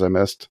premiums I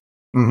missed.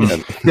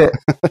 Mm-hmm. Yeah.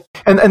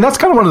 And that's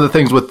kind of one of the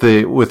things with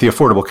the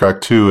Affordable Care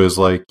Act too, is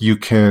like you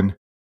can,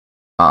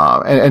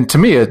 and to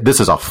me, this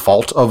is a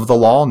fault of the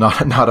law,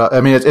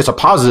 it's a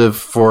positive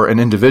for an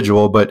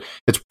individual, but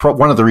it's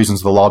one of the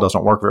reasons the law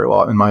doesn't work very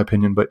well, in my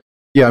opinion. But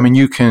yeah, I mean,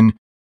 you can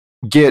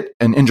get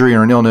an injury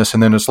or an illness,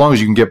 and then as long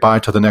as you can get by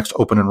to the next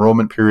open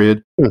enrollment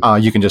period,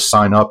 you can just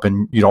sign up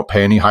and you don't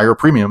pay any higher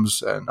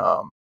premiums. And,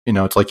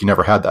 it's like you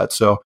never had that.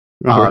 So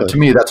to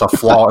me, that's a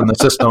flaw in the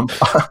system,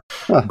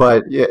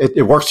 but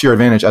it works to your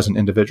advantage as an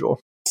individual.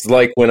 It's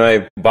like when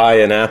I buy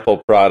an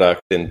Apple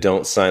product and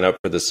don't sign up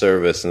for the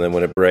service, and then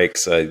when it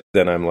breaks,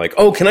 then I'm like,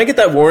 oh, can I get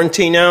that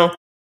warranty now?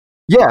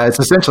 Yeah, it's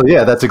essentially,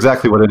 that's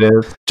exactly what it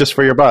is. Just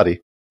for your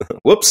body.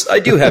 Whoops, I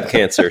do have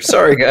cancer.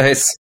 Sorry,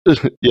 guys.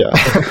 Yeah.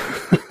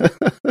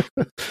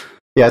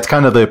 Yeah, it's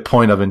kind of the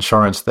point of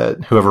insurance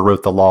that whoever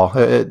wrote the law,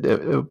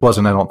 it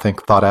wasn't, I don't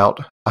think, thought out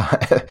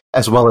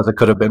as well as it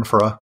could have been for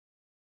a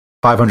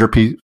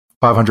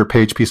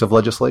 500-page piece of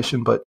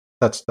legislation, but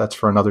that's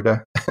for another day.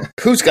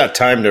 Who's got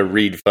time to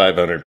read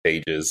 500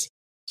 pages?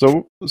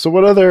 So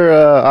what other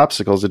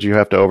obstacles did you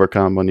have to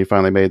overcome when you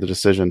finally made the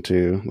decision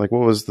to, what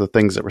was the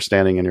things that were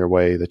standing in your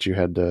way that you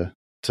had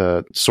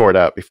to sort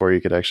out before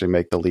you could actually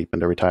make the leap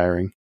into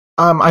retiring?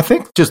 I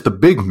think just the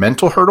big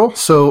mental hurdle.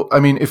 So, I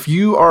mean, if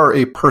you are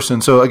a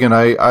person, so again,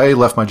 I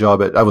left my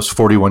job I was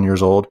 41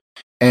 years old,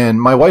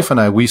 and my wife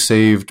and we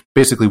saved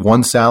basically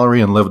one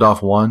salary and lived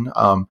off one.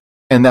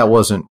 And that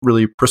wasn't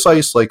really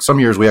precise. Like some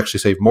years we actually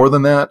saved more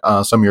than that.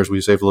 Some years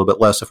we saved a little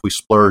bit less if we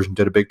splurged and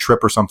did a big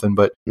trip or something.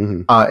 But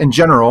in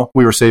general,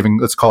 we were saving,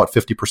 let's call it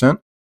 50%.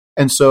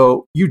 And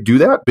so you do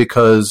that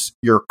because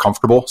you're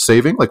comfortable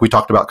saving. Like we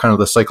talked about kind of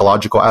the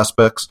psychological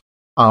aspects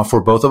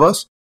for both of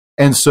us.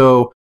 And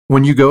so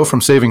when you go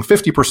from saving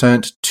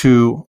 50%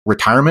 to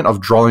retirement of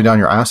drawing down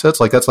your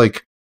assets, like that's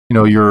like,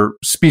 you're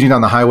speeding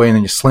down the highway and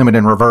then you slam it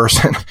in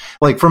reverse. And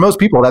like for most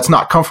people, that's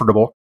not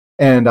comfortable.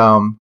 And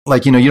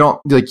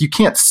you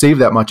can't save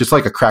that much. It's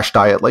like a crash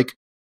diet. Like,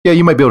 yeah,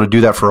 you might be able to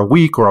do that for a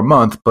week or a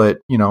month,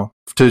 but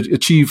to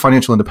achieve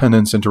financial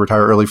independence and to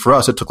retire early for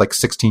us, it took like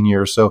 16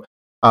 years. So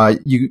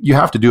you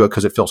have to do it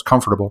because it feels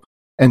comfortable.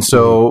 And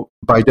so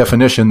by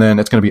definition, then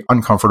it's going to be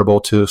uncomfortable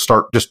to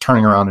start just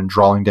turning around and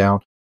drawing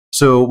down.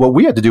 So what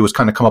we had to do was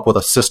kind of come up with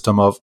a system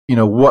of,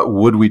 what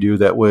would we do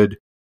that would,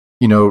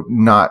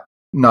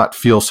 not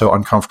feel so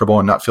uncomfortable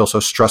and not feel so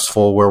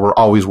stressful where we're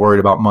always worried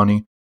about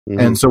money.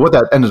 And so what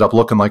that ended up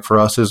looking like for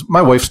us is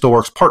my wife still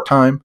works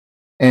part-time.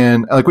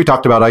 And like we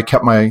talked about, I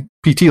kept my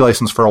PT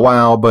license for a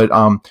while, but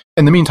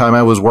in the meantime,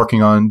 I was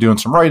working on doing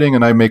some writing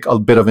and I make a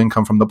bit of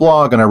income from the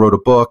blog and I wrote a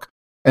book.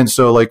 And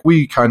so like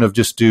we kind of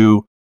just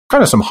do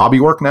kind of some hobby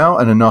work now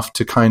and enough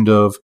to kind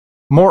of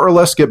more or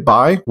less get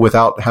by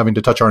without having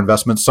to touch our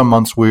investments. Some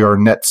months we are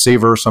net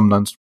savers, some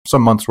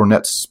months we're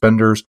net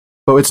spenders,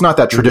 but it's not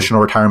that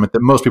traditional retirement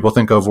that most people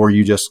think of where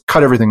you just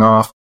cut everything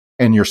off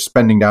and you're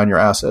spending down your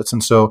assets.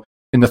 And so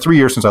in the 3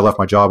 years since I left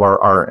my job,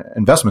 our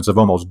investments have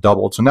almost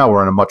doubled. So now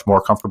we're in a much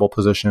more comfortable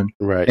position.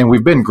 Right. And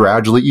we've been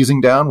gradually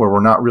easing down where we're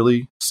not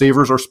really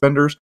savers or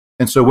spenders.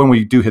 And so when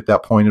we do hit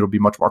that point, it'll be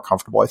much more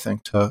comfortable, I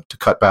think, to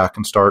cut back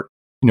and start,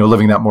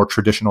 living that more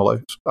traditional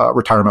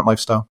retirement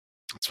lifestyle.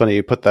 It's funny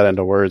you put that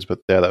into words, but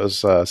yeah, that was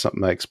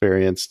something I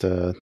experienced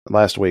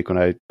last week when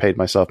I paid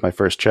myself my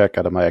first check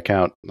out of my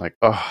account. Like,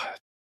 oh,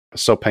 it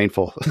was so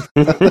painful.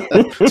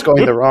 It's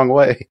going the wrong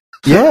way.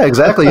 Yeah,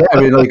 exactly. Yeah,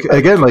 I mean,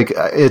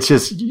 it's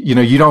just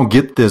you don't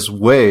get this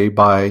way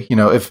by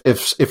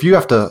if you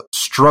have to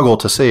struggle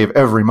to save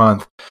every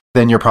month,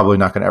 then you're probably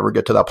not going to ever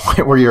get to that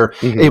point where you're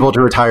able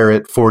to retire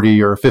at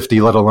 40 or 50,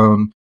 let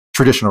alone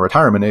traditional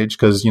retirement age,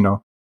 because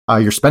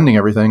you're spending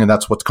everything, and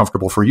that's what's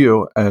comfortable for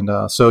you. And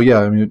so yeah,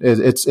 I mean,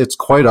 it's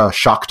quite a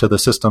shock to the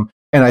system,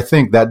 and I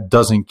think that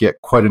doesn't get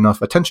quite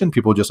enough attention.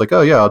 People are just like,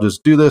 oh yeah, I'll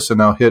just do this and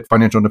I'll hit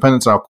financial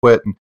independence and I'll quit.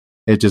 And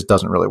it just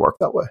doesn't really work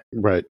that way.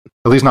 Right.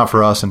 At least not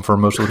for us and for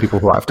most of the people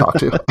who I've talked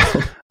to.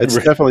 It's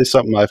definitely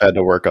something I've had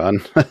to work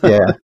on.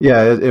 Yeah.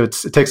 It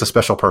takes a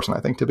special person, I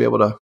think, to be able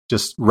to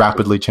just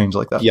rapidly change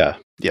like that. Yeah.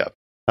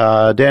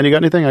 Dan, you got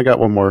anything? I got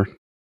one more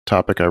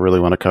topic I really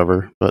want to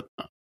cover, but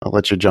I'll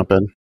let you jump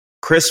in.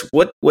 Chris,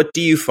 what do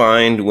you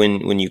find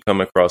when you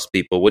come across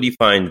people? What do you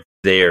find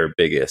their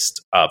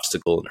biggest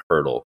obstacle and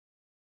hurdle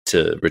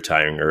to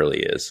retiring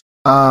early is?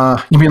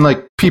 You mean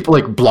like people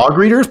like blog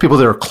readers, people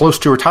that are close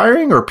to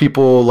retiring, or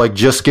people like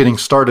just getting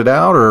started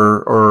out,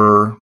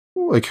 or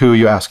like who are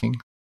you asking?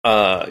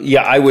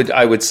 Yeah, I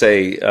would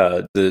say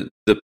the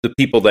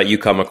people that you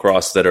come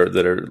across that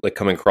are like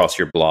coming across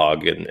your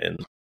blog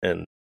and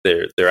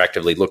they're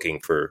actively looking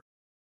for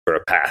a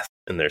path,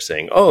 and they're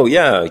saying, oh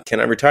yeah, can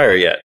I retire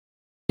yet?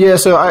 Yeah,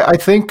 so I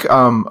think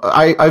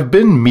I've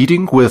been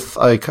meeting with,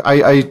 like,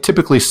 I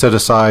typically set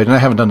aside, and I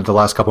haven't done it the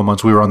last couple of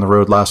months. We were on the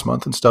road last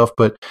month and stuff,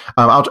 but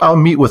I'll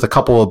meet with a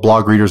couple of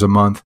blog readers a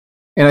month.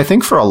 And I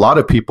think for a lot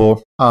of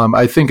people,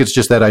 I think it's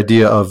just that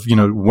idea of,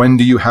 when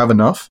do you have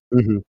enough?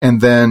 Mm-hmm.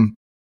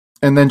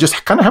 And then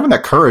just kind of having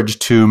that courage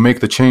to make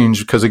the change.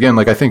 Because again,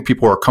 like, I think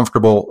people are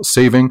comfortable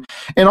saving.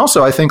 And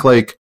also I think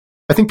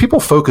people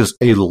focus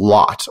a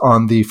lot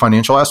on the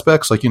financial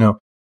aspects, like,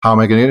 how am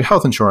I going to get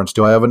health insurance?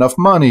 Do I have enough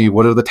money?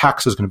 What are the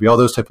taxes going to be? All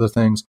those types of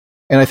things.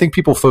 And I think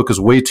people focus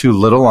way too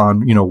little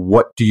on,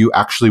 what do you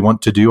actually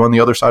want to do on the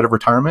other side of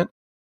retirement?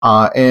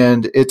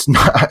 And it's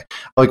not,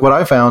 like, what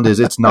I found is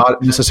it's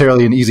not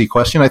necessarily an easy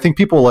question. I think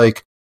people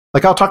like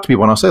I'll talk to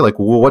people and I'll say, like,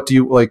 well, what do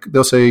you, like,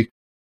 they'll say,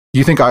 do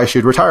you think I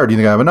should retire? Do you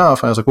think I have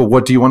enough? And I was like, well,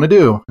 what do you want to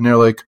do? And they're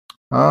like,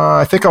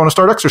 I think I want to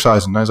start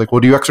exercising. And I was like, well,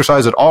 do you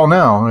exercise at all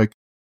now? I'm like,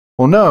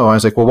 well, no. I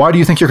was like, well, why do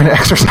you think you're going to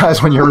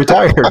exercise when you're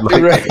retired?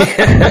 Like,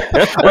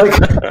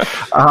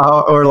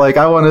 or like,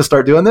 I want to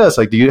start doing this.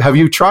 Like, have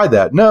you tried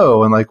that?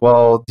 No. And like,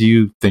 well, do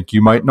you think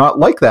you might not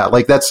like that?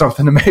 Like, that's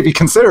something to maybe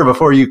consider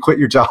before you quit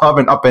your job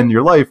and upend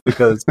your life.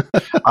 Because,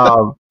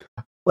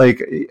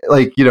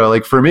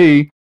 like for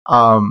me,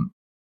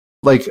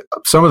 like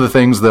some of the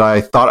things that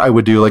I thought I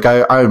would do, like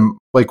I'm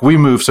like, we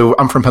moved. So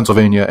I'm from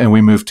Pennsylvania and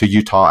we moved to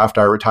Utah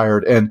after I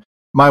retired, and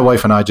my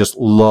wife and I just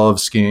love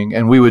skiing,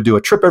 and we would do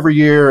a trip every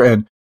year,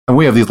 and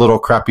we have these little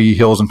crappy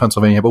hills in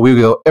Pennsylvania, but we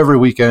would go every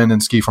weekend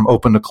and ski from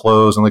open to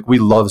close, and like, we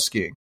love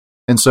skiing.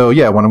 And so,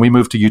 yeah, when we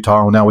moved to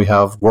Utah, now we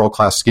have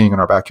world-class skiing in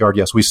our backyard.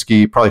 Yes, we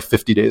ski probably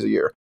 50 days a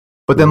year.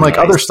 But then like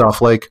other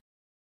stuff, like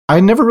I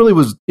never really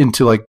was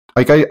into like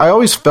I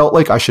always felt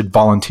like I should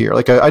volunteer.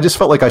 Like I just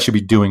felt like I should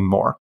be doing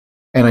more,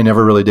 and I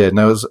never really did. And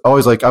I was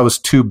always like, I was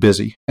too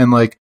busy. And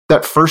like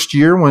that first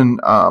year when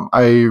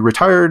I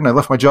retired and I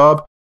left my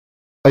job,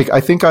 like,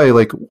 I think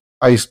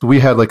we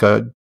had like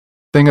a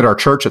thing at our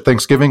church at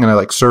Thanksgiving, and I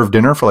like served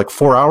dinner for like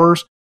 4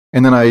 hours.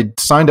 And then I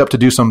signed up to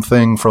do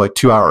something for like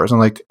 2 hours. And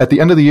like at the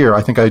end of the year,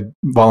 I think I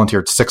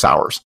volunteered 6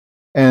 hours.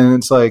 And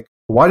it's like,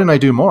 why didn't I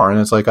do more? And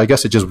it's like, I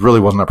guess it just really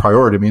wasn't a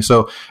priority to me.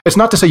 So it's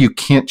not to say you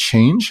can't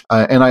change.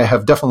 And I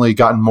have definitely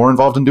gotten more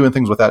involved in doing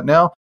things with that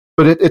now,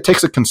 but it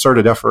takes a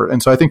concerted effort.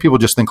 And so I think people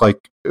just think like,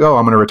 oh,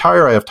 I'm going to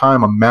retire. I have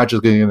time. I'm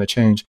magically going to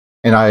change.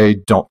 And I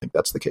don't think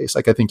that's the case.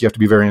 Like, I think you have to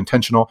be very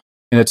intentional.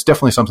 And it's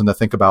definitely something to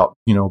think about,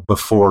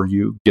 before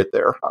you get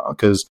there,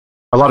 because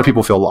a lot of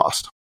people feel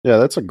lost. Yeah,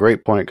 that's a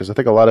great point, because I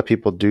think a lot of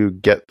people do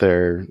get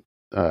their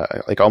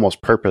like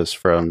almost purpose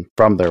from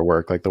their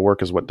work. Like, the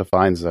work is what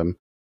defines them.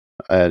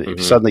 And if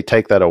you suddenly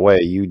take that away,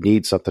 you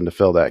need something to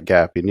fill that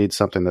gap. You need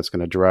something that's going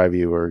to drive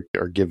you or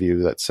give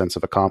you that sense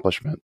of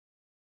accomplishment.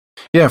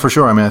 Yeah, for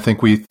sure. I mean, I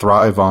think we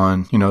thrive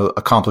on,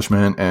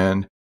 accomplishment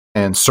and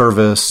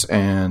service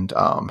and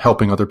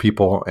helping other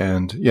people.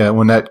 And yeah,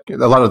 when a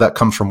lot of that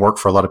comes from work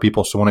for a lot of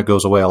people. So when it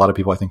goes away, a lot of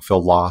people, I think,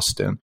 feel lost,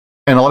 and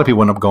a lot of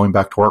people end up going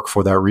back to work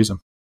for that reason.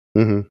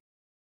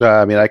 Mm-hmm.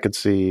 I mean, I could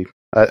see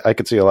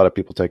a lot of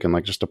people taking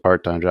like just a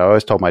part-time job. I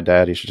always told my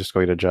dad he should just go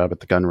get a job at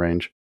the gun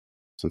range,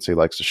 since he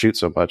likes to shoot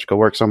so much. Go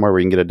work somewhere where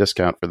you can get a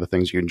discount for the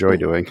things you enjoy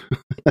doing.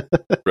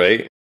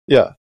 Right?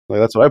 Yeah, like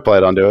that's what I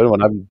plan on doing.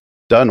 When I'm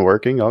done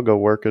working, I'll go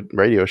work at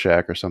Radio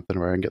Shack or something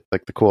where I can get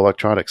like the cool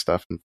electronic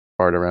stuff and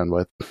fart around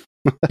with.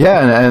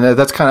 Yeah, and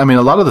that's kind of, I mean,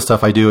 a lot of the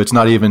stuff I do, it's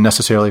not even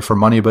necessarily for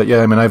money, but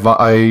yeah, I mean,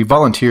 I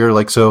volunteer,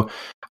 like, so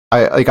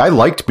I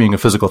liked being a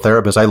physical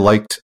therapist. I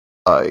liked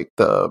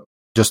the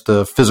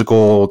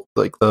physical,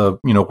 like the,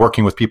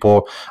 working with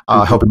people,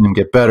 helping them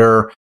get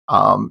better,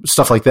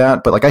 stuff like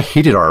that. But like, I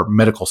hated our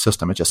medical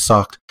system. It just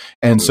sucked.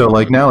 And so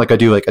like now, like I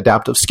do like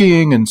adaptive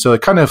skiing. And so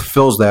it kind of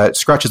scratches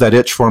that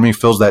itch for me,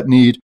 fills that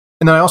need.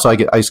 And then I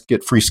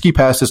get free ski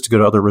passes to go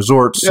to other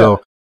resorts. Yeah.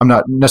 So I'm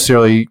not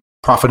necessarily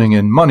profiting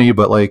in money,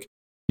 but like,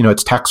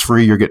 it's tax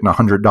free. You're getting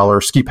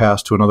 $100 ski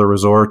pass to another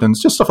resort, and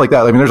it's just stuff like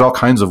that. I mean, there's all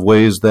kinds of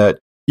ways that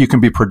you can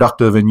be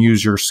productive and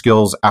use your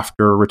skills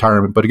after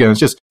retirement. But again,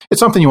 it's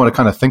something you want to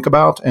kind of think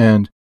about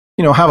and,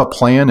 have a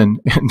plan, and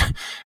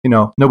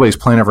nobody's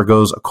plan ever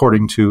goes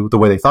according to the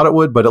way they thought it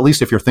would. But at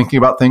least if you're thinking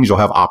about things, you'll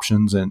have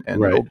options and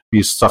right. It'll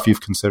be stuff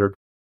you've considered.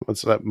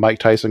 What's that Mike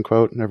Tyson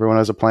quote? Everyone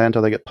has a plan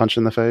until they get punched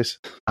in the face.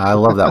 I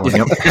love that one.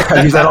 Yep.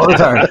 I use that all the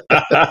time.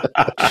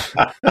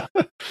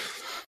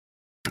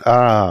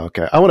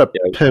 Okay. I want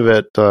to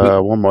pivot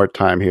one more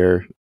time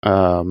here.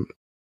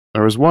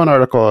 There was one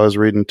article I was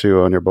reading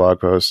too on your blog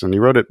post, and you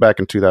wrote it back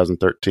in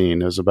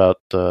 2013. It was about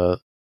the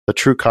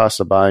true cost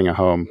of buying a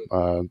home.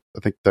 I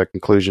think the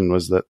conclusion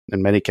was that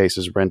in many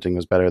cases, renting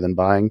was better than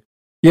buying.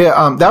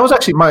 Yeah, that was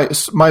actually my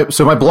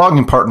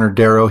blogging partner,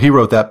 Darrow. He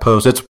wrote that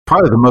post. It's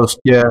probably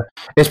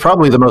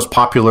the most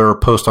popular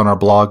post on our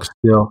blog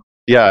still.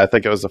 Yeah, I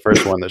think it was the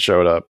first one that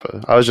showed up.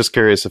 I was just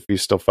curious if you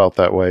still felt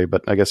that way,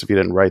 but I guess if you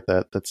didn't write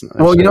that, that's not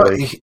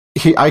necessarily...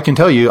 Well, I can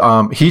tell you,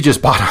 he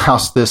just bought a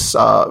house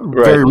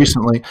very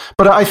recently.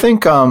 But I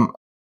think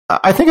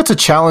it's a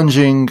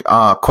challenging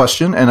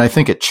question, and I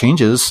think it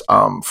changes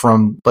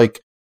from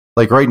like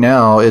right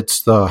now.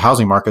 It's the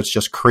housing market's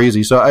just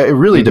crazy, so it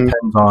really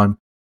depends on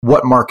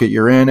what market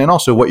you're in, and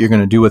also what you're going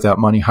to do with that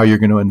money, how you're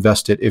going to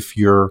invest it if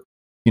you're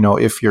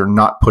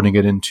not putting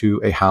it into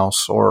a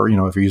house, or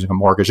if you're using a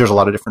mortgage. There's a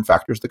lot of different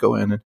factors that go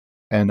in,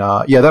 and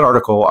that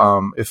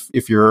article,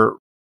 if you're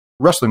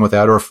wrestling with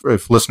that, or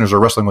if listeners are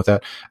wrestling with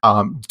that,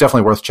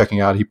 definitely worth checking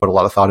out. He put a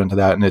lot of thought into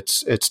that, and it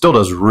still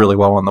does really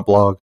well on the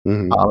blog.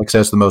 Like I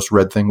said, it's the most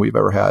read thing we've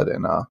ever had,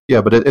 and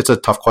but it's a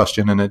tough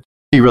question, and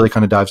he really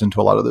kind of dives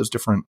into a lot of those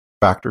different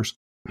factors.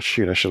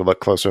 Shoot, I should have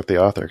looked closer at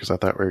the author, because I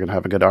thought we were going to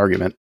have a good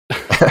argument.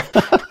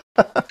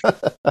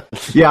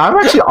 Yeah, I've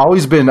actually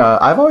always been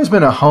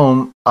a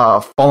home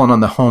fallen on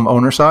the home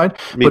owner side,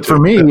 but for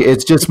me,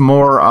 it's just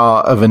more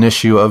of an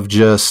issue of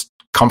just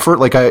comfort.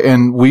 Like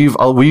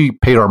we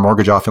paid our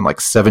mortgage off in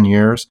like 7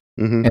 years,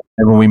 and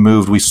when we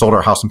moved, we sold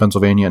our house in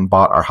Pennsylvania and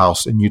bought our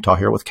house in Utah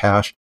here with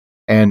cash.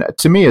 And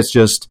to me, it's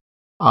just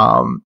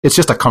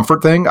a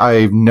comfort thing.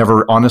 I've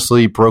never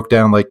honestly broke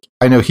down, like,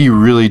 I know he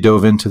really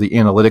dove into the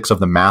analytics of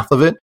the math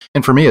of it.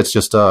 And for me, it's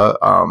just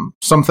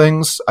some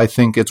things I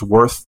think it's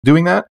worth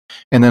doing that.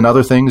 And then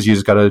other things, you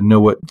just got to know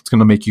what's going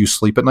to make you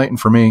sleep at night. And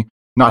for me,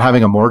 not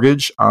having a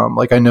mortgage,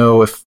 like I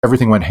know if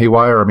everything went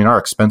haywire, I mean, our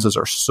expenses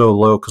are so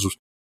low, because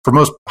for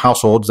most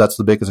households, that's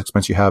the biggest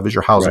expense you have is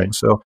your housing. Right.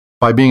 So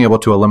by being able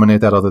to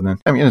eliminate that,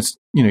 it's,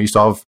 you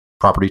still have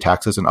property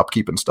taxes and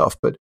upkeep and stuff,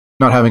 but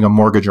not having a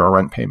mortgage or a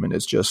rent payment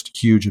is just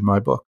huge in my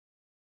book.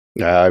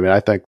 Yeah, I mean, I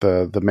think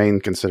the main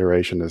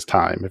consideration is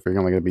time. If you're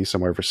only going to be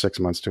somewhere for 6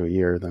 months to a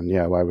year, then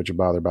why would you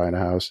bother buying a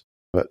house?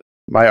 But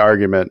my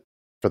argument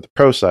for the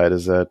pro side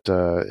is that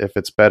if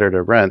it's better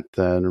to rent,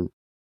 then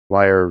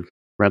why are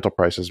rental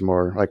prices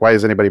more? Like, why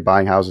is anybody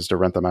buying houses to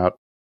rent them out?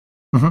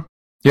 Mm-hmm.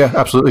 Yeah,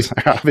 absolutely.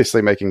 They're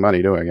obviously making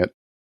money doing it.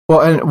 Well,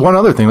 and one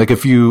other thing, like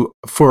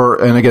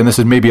and again, this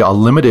is maybe a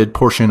limited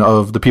portion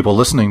of the people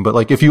listening, but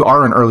like if you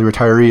are an early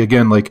retiree,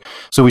 again, like,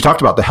 so we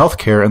talked about the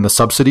healthcare and the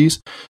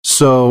subsidies.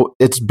 So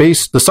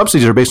the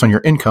subsidies are based on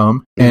your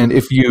income. And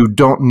if you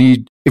don't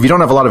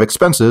have a lot of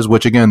expenses,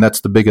 which again,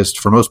 that's the biggest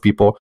for most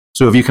people.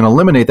 So if you can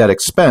eliminate that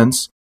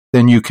expense,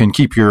 then you can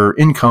keep your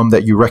income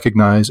that you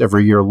recognize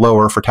every year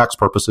lower for tax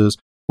purposes,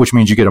 which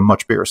means you get a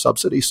much bigger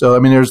subsidy. So, I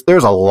mean,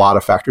 there's a lot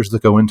of factors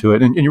that go into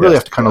it, and you really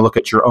have to kind of look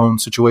at your own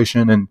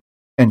situation and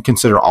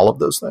consider all of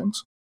those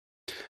things.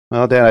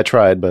 Well, Dan, I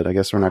tried, but I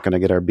guess we're not going to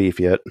get our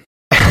beef yet.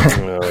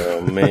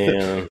 Oh,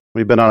 man.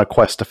 We've been on a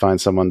quest to find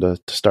someone to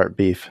start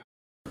beef.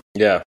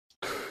 Yeah.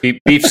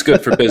 Beef's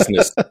good for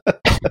business.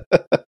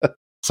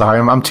 Sorry,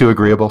 I'm too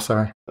agreeable.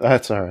 Sorry.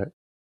 That's all right.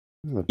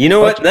 You know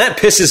what? That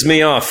pisses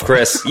me off,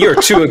 Chris.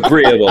 You're too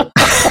agreeable.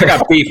 I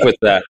got beef with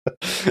that.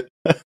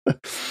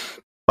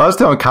 I was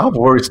telling Kyle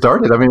before we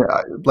started. I mean,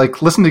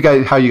 listen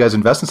to how you guys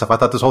invest and stuff. I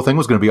thought this whole thing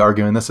was going to be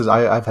arguing.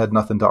 I've had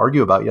nothing to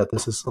argue about yet.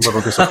 This is a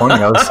little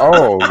disappointing.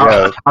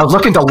 I was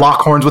looking to lock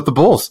horns with the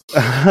bulls.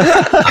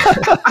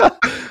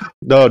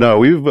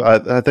 No.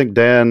 I think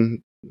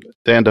Dan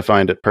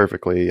defined it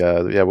perfectly.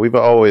 We've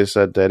always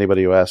said to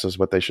anybody who asks us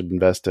what they should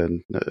invest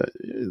in,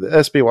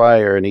 the SPY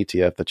or an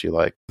ETF that you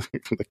like.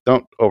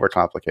 Don't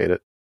overcomplicate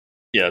it.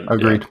 Yeah,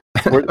 agreed.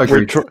 Yeah.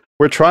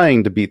 We're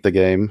trying to beat the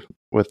game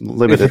with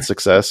limited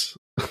success.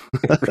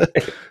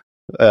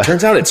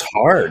 Turns out it's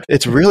hard.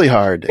 It's really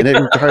hard, and it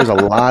requires a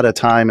lot of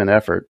time and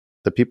effort.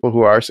 The people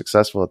who are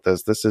successful at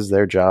this is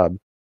their job.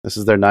 This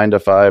is their 9 to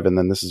 5, and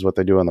then this is what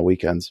they do on the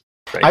weekends.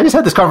 Right. I just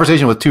had this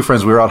conversation with two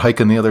friends. We were out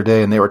hiking the other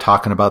day and they were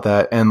talking about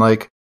that. And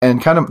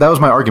kind of, that was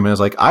my argument, is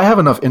like, I have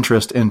enough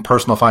interest in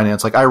personal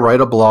finance. Like, I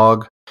write a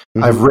blog,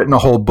 I've written a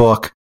whole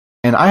book,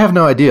 and I have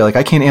no idea. Like,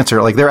 I can't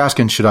answer. Like, they're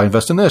asking, should I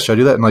invest in this? Should I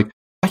do that? And like,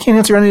 I can't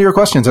answer any of your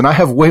questions, and I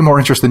have way more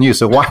interest than you.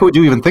 So why would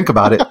you even think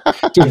about it?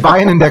 Just buy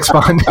an index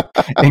fund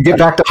and get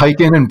back to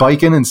hiking and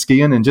biking and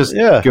skiing and just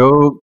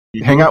go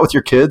hang out with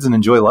your kids and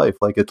enjoy life.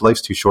 Like,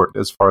 life's too short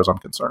as far as I'm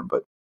concerned.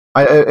 But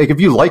if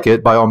you like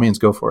it, by all means,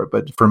 go for it.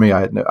 But for me,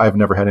 I've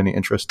never had any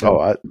interest.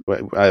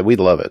 We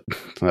love it.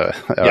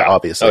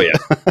 Obviously. Oh, yeah.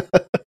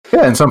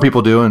 Yeah, and some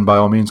people do, and by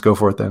all means, go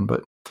for it then.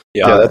 But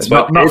that's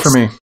not for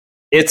me.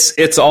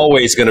 It's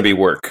always going to be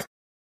work.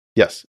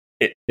 Yes,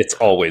 it's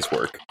always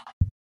work.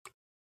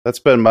 That's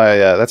been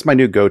that's my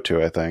new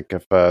go-to. I think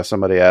if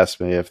somebody asks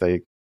me if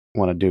they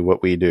want to do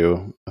what we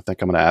do, I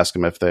think I'm going to ask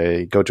them if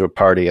they go to a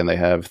party and they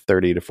have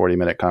 30 to 40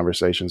 minute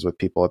conversations with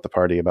people at the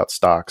party about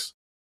stocks.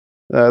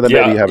 Then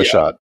maybe you have a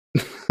shot.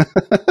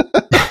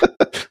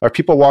 Are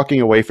people walking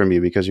away from you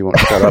because you won't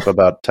shut up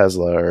about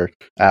Tesla or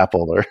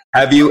Apple? Or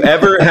have you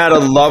ever had a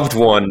loved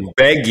one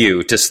beg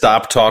you to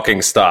stop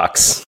talking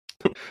stocks?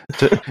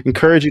 To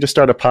encourage you to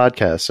start a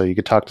podcast so you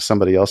could talk to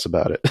somebody else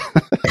about it.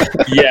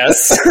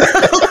 Yes.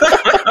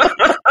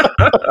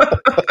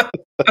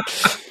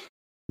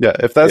 Yeah,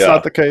 if that's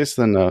not the case,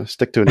 then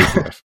stick to an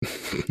ETF.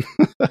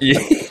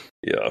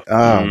 Yeah.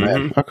 Oh,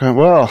 man. Okay,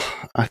 well,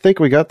 I think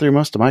we got through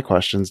most of my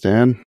questions,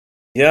 Dan.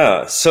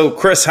 Yeah. So,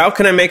 Chris, how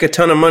can I make a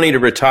ton of money to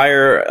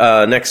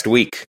retire next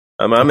week?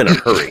 I'm in a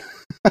hurry.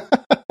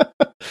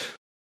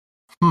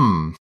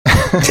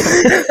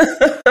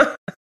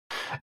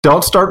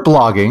 Don't start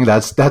blogging.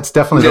 That's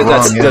definitely the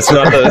wrong answer. That's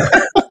not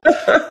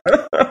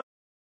the.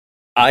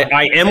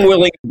 I am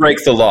willing to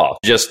break the law.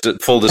 Just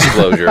full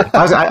disclosure.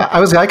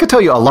 I could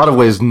tell you a lot of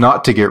ways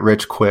not to get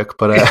rich quick,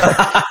 but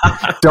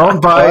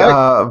don't buy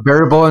a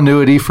variable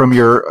annuity from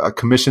your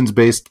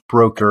commissions-based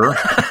broker.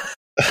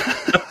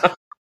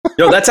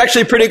 No, that's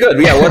actually pretty good.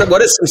 Yeah.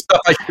 What is some stuff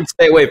I should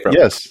stay away from?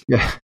 Yes.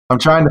 Yeah. I'm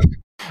trying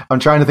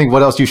to think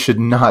what else you should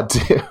not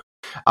do.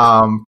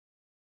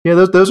 Yeah,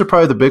 those are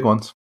probably the big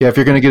ones. Yeah, if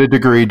you're going to get a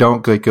degree,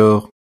 don't go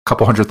a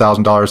couple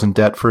 $100,000 in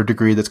debt for a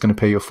degree that's going to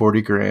pay you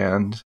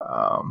 $40,000.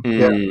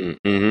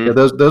 Yeah,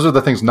 those are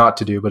the things not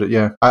to do. But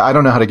I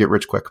don't know how to get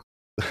rich quick.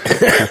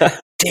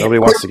 Nobody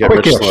wants to get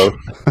rich slow.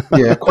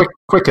 Yeah,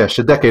 quickish,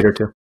 a decade or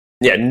two.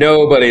 Yeah,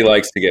 nobody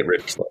likes to get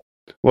rich slow.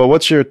 Well,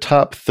 what's your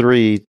top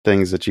 3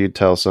 things that you'd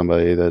tell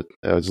somebody that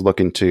is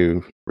looking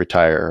to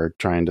retire or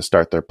trying to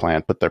start their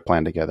plan, put their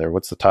plan together?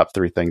 What's the top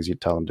 3 things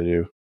you'd tell them to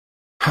do?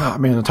 I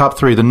mean, the top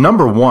 3, the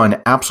number one,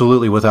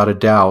 absolutely without a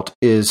doubt,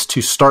 is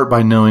to start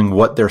by knowing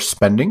what they're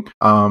spending.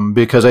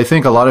 Because I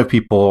think a lot of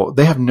people,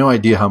 they have no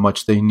idea how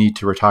much they need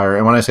to retire.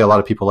 And when I say a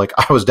lot of people, like,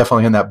 I was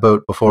definitely in that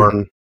boat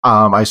before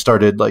I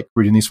started like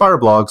reading these fire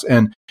blogs.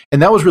 And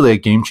that was really a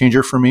game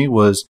changer for me,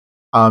 was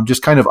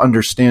just kind of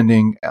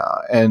understanding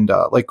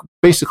like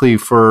basically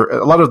for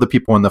a lot of the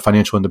people in the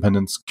financial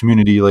independence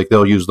community, like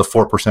they'll use the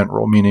 4%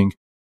 rule, meaning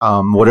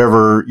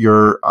whatever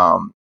your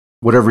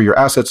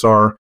assets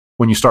are,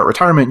 when you start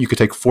retirement, you could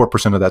take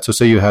 4% of that. So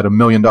say you had $1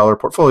 million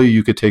portfolio,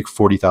 you could take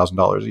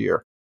 $40,000 a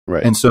year.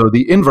 Right. And so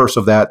the inverse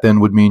of that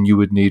then would mean you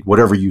would need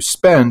whatever you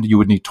spend, you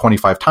would need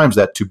 25 times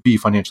that to be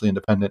financially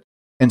independent.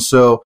 And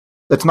so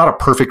that's not a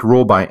perfect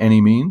rule by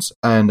any means.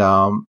 And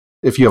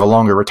if you have a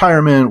longer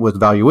retirement with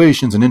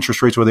valuations and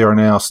interest rates where they are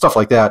now, stuff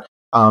like that,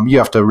 you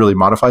have to really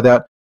modify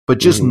that. But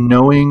just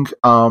knowing,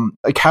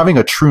 like having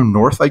a true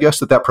north, I guess,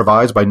 that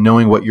provides by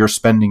knowing what your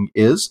spending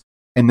is.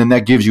 And then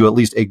that gives you at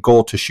least a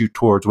goal to shoot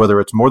towards, whether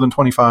it's more than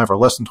 25 or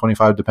less than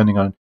 25, depending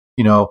on,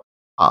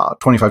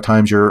 25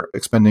 times you're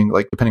expending,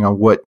 like depending on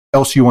what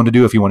else you want to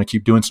do, if you want to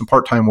keep doing some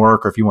part-time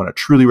work or if you want to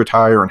truly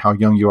retire and how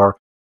young you are.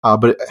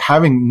 But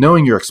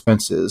knowing your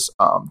expenses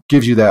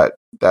gives you that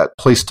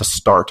place to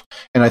start.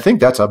 And I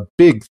think that's a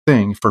big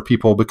thing for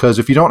people, because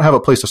if you don't have a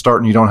place to start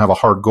and you don't have a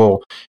hard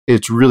goal,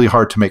 it's really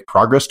hard to make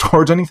progress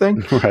towards anything.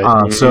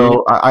 Right.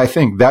 So I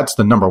think that's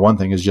the number one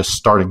thing, is just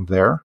starting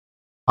there.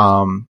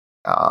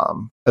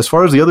 As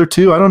far as the other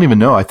two, I don't even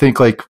know. I think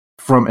like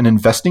from an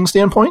investing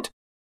standpoint,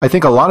 I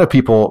think a lot of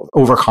people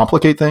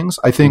overcomplicate things.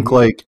 I think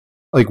like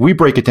we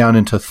break it down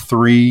into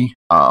three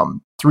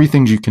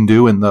things you can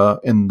do in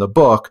the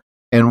book.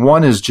 And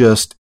one is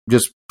just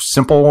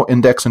simple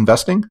index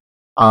investing.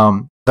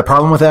 The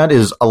problem with that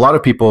is a lot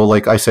of people,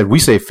 like I said, we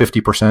save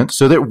 50%.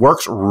 So that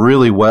works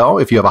really well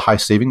if you have a high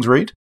savings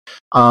rate.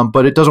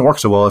 But it doesn't work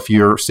so well if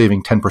you're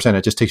saving 10%.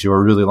 It just takes you a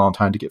really long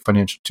time to get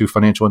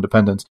financial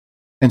independence.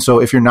 And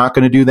so if you're not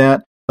going to do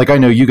that, like I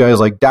know you guys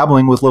like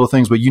dabbling with little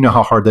things, but you know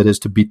how hard that is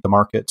to beat the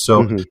market.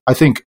 So I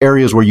think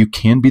areas where you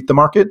can beat the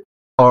market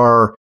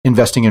are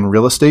investing in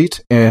real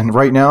estate. And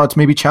right now it's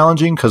maybe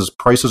challenging because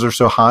prices are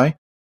so high.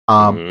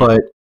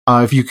 But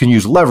if you can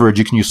use leverage,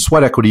 you can use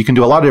sweat equity, you can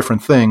do a lot of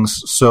different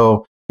things.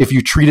 So if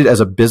you treat it as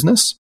a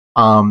business,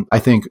 I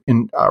think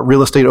in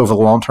real estate over the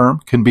long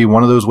term can be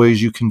one of those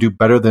ways you can do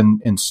better than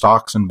in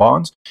stocks and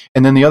bonds.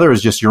 And then the other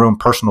is just your own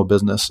personal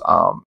business.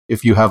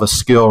 If you have a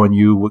skill and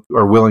you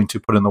are willing to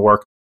put in the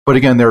work, But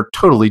again, they're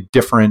totally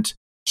different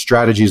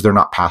strategies. They're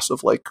not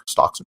passive like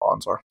stocks and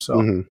bonds are.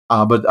 So,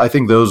 but I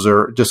think those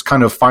are just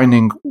kind of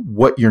finding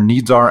what your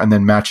needs are and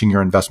then matching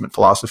your investment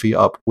philosophy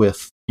up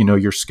with,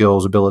 your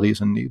skills,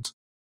 abilities, and needs.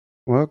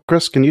 Well,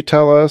 Chris, can you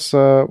tell us,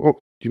 you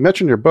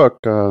mentioned your book.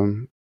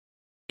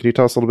 Can you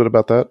tell us a little bit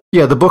about that?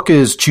 Yeah, the book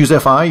is Choose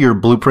FI, Your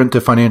Blueprint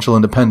to Financial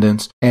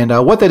Independence. And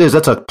what that is,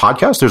 that's a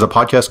podcast. There's a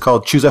podcast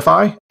called Choose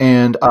FI.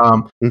 And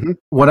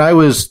when I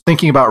was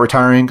thinking about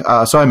retiring,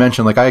 so I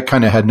mentioned, I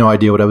kind of had no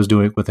idea what I was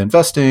doing with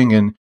investing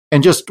and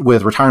just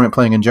with retirement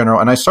planning in general.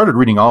 And I started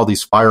reading all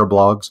these FIRE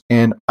blogs.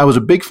 And I was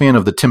a big fan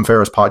of the Tim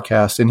Ferriss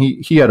podcast. And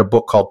he had a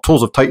book called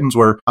Tools of Titans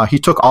where he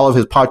took all of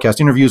his podcast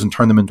interviews and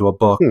turned them into a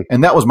book.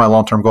 And that was my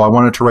long-term goal. I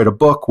wanted to write a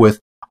book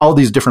with all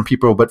these different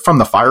people, but from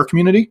the FIRE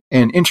community,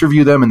 and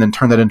interview them and then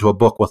turn that into a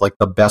book with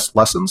the best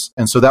lessons.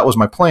 And so that was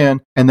my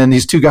plan. And then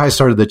these two guys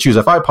started the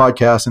Choose FI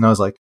podcast, and I was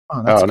like,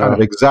 that's kind of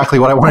exactly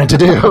what I wanted to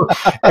do.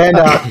 And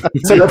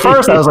so at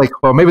first I was like,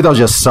 well, maybe they'll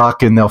just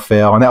suck and they'll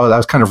fail. And I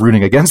was kind of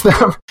rooting against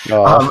them.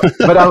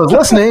 But I was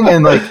listening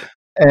and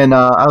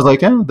I was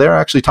like, yeah, they're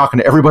actually talking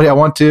to everybody I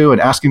want to and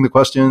asking the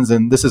questions.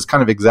 And this is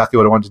kind of exactly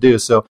what I wanted to do.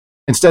 So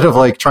instead of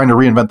trying to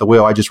reinvent the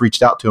wheel, I just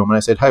reached out to them and I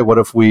said, hey, what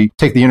if we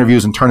take the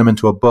interviews and turn them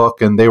into a book?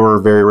 And they were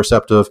very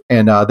receptive,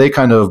 and they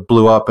kind of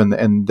blew up,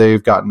 and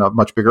they've gotten a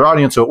much bigger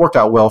audience. So it worked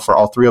out well for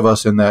all three of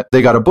us in that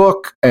they got a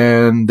book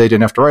and they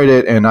didn't have to write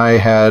it. And I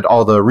had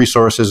all the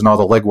resources and all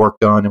the legwork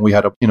done, and we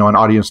had an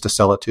audience to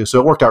sell it to. So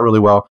it worked out really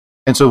well.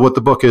 And so what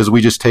the book is,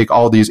 we just take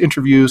all these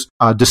interviews,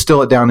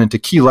 distill it down into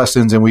key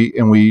lessons, and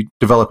we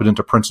develop it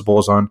into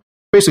principles on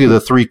basically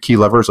the three key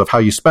levers of how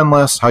you spend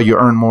less, how you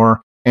earn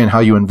more, and how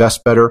you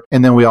invest better.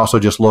 And then we also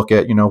just look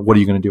at, what are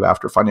you going to do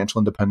after financial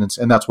independence?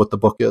 And that's what the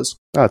book is.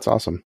 That's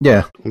awesome.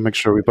 Yeah. We'll make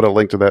sure we put a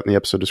link to that in the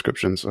episode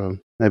description so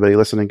anybody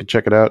listening can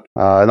check it out.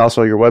 And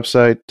also your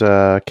website,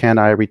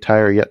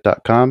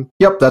 caniretireyet.com.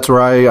 Yep, that's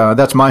where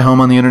that's my home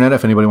on the internet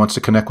if anybody wants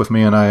to connect with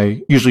me. And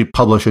I usually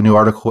publish a new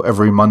article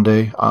every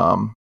Monday,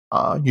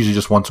 usually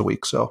just once a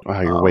week. So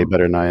wow, you're way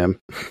better than I am.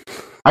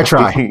 I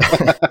try.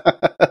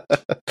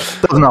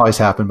 Doesn't always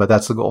happen, but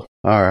that's the goal.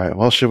 All right.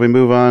 Well, should we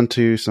move on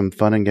to some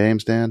fun and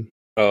games, Dan?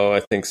 Oh, I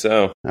think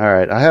so. All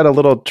right. I had a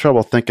little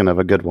trouble thinking of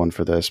a good one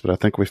for this, but I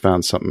think we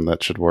found something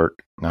that should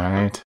work. All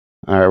right.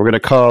 All right. We're going to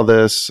call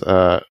this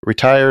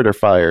Retired or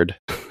Fired.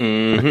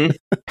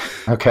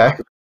 Mm-hmm. Okay.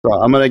 So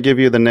I'm going to give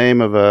you the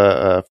name of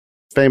a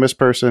famous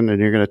person, and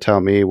you're going to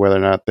tell me whether or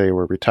not they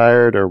were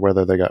retired or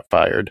whether they got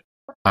fired.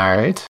 All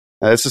right.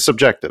 This is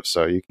subjective,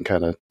 so you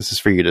can this is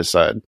for you to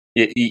decide.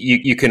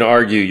 You can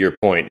argue your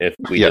point if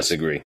we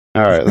disagree.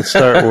 All right, let's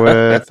start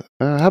with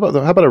how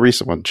about a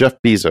recent one? Jeff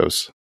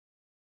Bezos.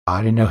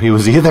 I didn't know he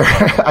was either.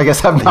 I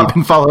guess I've not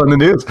been following the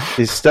news.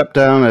 He stepped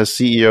down as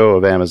CEO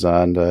of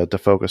Amazon to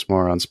focus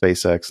more on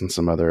SpaceX and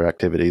some other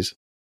activities.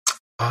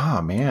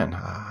 Ah, man.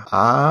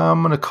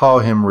 I'm going to call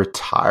him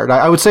retired.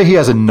 I would say he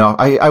has enough.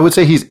 I would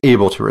say he's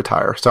able to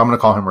retire. So I'm going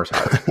to call him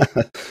retired.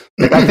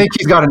 I think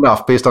he's got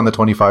enough based on the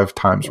 25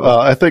 times. Well,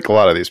 I think a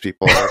lot of these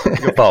people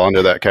fall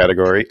into that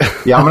category.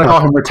 Yeah, I'm going to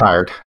call him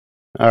retired.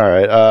 All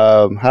right.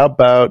 How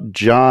about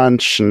John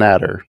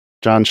Schnatter?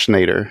 John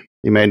Schneider.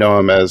 You may know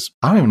him as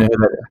I don't even know who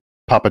that is.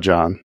 Papa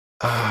John.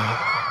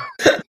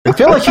 I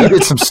feel like he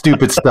did some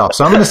stupid stuff,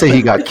 so I'm going to say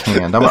he got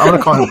canned. I'm going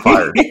to call him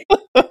fired.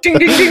 Ding, ding,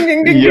 ding,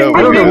 ding, ding,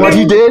 I don't know what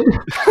he did.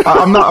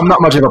 I'm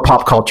not much of a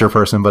pop culture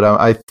person, but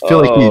I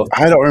feel like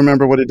I don't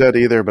remember what he did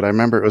either, but I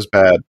remember it was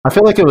bad. I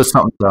feel like it was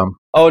something dumb.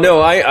 Oh, no,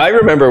 I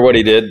remember what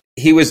he did.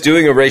 He was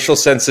doing a racial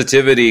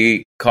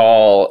sensitivity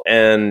call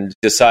and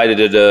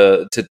decided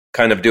to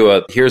kind of do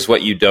a here's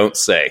what you don't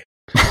say.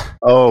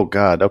 Oh,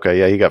 God. Okay,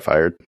 yeah, he got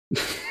fired.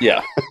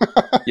 Yeah.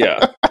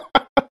 Yeah.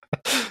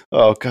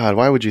 Oh, God,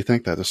 why would you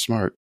think that is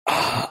smart?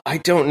 I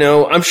don't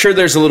know. I'm sure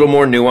there's a little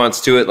more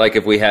nuance to it. Like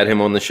if we had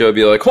him on the show, it'd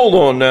be like, hold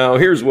on now,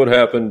 here's what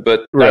happened.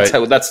 But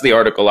that's the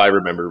article I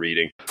remember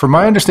reading. From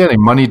my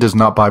understanding, money does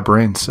not buy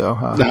brains. So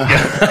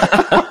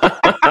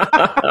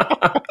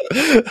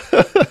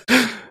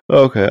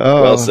okay.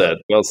 Well said.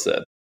 Well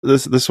said.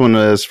 This one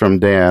is from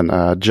Dan.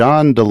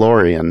 John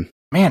DeLorean.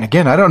 Man,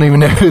 again, I don't even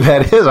know who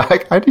that is.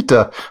 I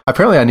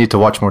need to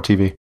watch more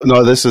TV.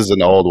 No, this is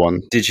an old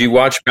one. Did you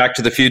watch Back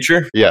to the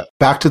Future? Yeah.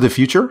 Back to the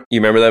Future? You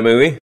remember that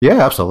movie?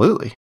 Yeah,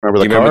 absolutely.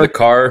 Remember the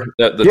car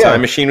that the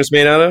time machine was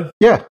made out of?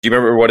 Yeah. Do you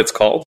remember what it's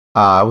called?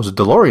 It was a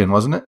DeLorean,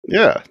 wasn't it?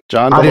 Yeah,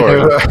 John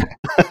DeLorean.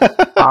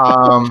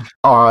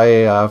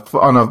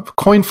 On a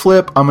coin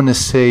flip, I'm going to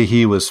say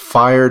he was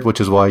fired, which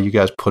is why you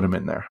guys put him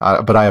in there.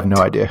 But I have no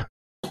idea.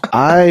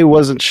 I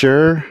wasn't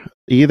sure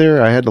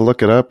either. I had to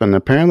look it up, and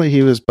apparently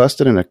he was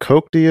busted in a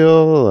coke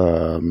deal.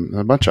 A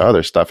bunch of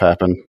other stuff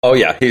happened. Oh,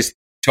 yeah. He's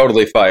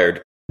totally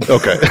fired.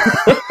 Okay.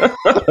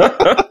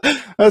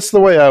 That's the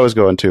way I was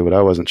going too, but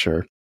I wasn't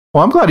sure.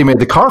 Well, I'm glad he made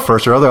the car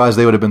first, or otherwise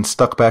they would have been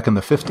stuck back in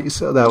the 50s.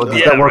 So that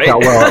worked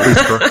out well, at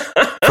least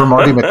for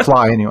Marty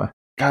McFly, anyway.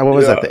 God, what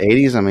was that, the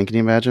 80s? I mean, can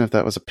you imagine if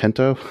that was a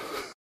Pinto?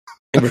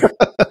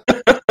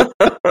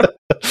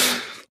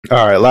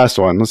 All right, last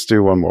one. Let's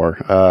do one more.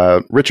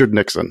 Richard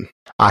Nixon.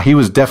 He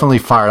was definitely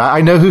fired. I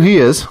know who he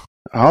is.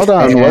 Hold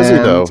on,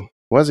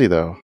 was he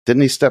though?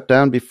 Didn't he step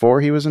down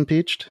before he was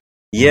impeached?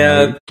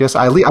 Yeah. I guess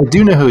I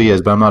do know who he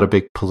is, but I'm not a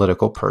big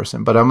political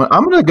person. But I'm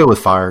going to go with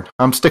fired.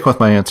 I'm sticking with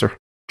my answer.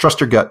 Trust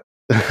your gut.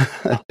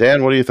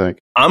 Dan, what do you think?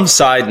 I'm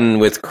siding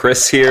with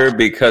Chris here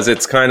because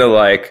it's kind of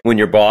like when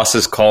your boss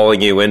is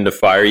calling you in to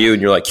fire you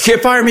and you're like, you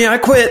can't fire me, I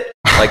quit.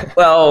 Like,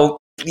 well,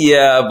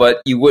 yeah,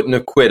 but you wouldn't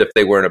have quit if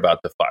they weren't about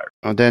to fire.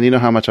 Oh, Dan, you know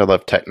how much I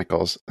love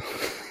technicals.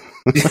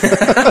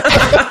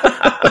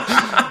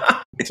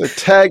 So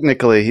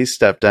technically, he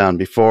stepped down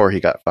before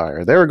he got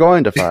fired. They were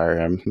going to fire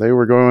him. They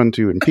were going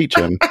to impeach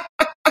him.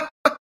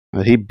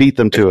 He beat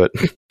them to it.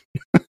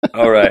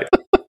 All right.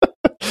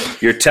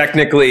 You're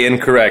technically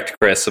incorrect,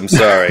 Chris. I'm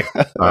sorry.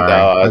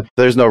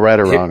 There's no right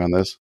or wrong on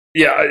this.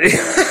 Yeah.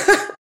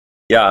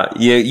 Yeah,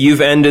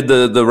 you've ended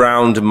the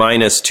round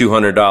minus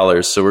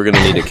 $200, so we're going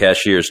to need a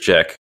cashier's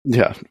check.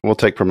 Yeah, we'll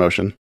take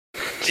promotion.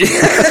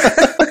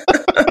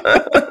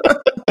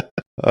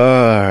 All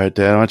right,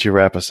 Dan, why don't you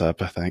wrap us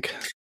up, I think.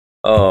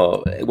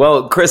 Oh,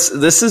 well, Chris,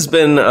 this has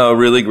been a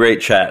really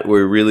great chat.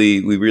 We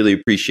really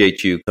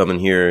appreciate you coming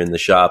here in the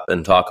shop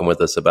and talking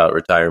with us about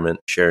retirement,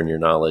 sharing your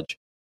knowledge.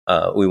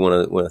 We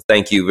want to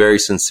thank you very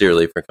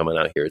sincerely for coming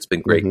out here. It's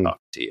been great talking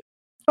to you.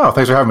 Oh,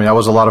 thanks for having me. That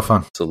was a lot of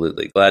fun.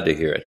 Absolutely. Glad to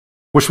hear it.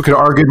 Wish we could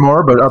have argued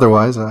more, but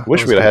otherwise...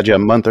 Wish we'd have had you a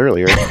month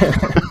earlier.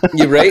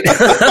 You right?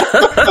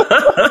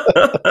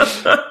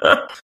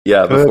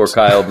 Yeah, before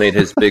Kyle made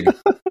his big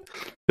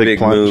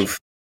move.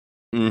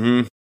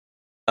 Mm-hmm.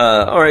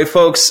 All right,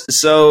 folks.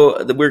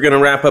 So we're going to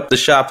wrap up the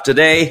shop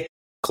today.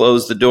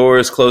 Close the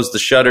doors, close the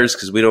shutters,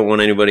 because we don't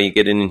want anybody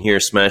getting in here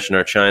smashing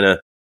our china.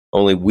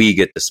 Only we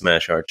get to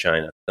smash our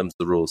china. Them's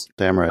the rules.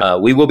 Damn right.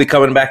 We will be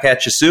coming back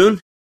at you soon.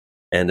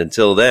 And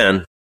until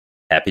then,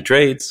 happy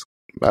trades.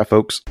 Bye,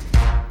 folks.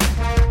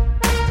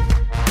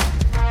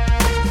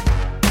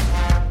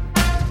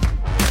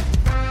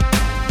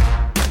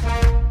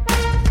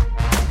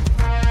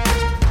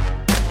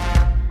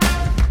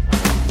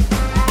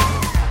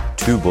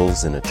 Two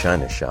Bulls in a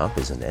China Shop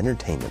is an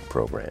entertainment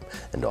program,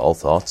 and all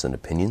thoughts and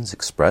opinions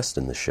expressed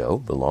in the show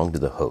belong to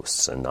the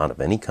hosts and not of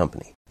any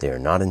company. They are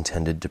not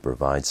intended to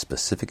provide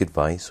specific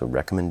advice or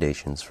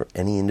recommendations for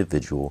any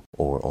individual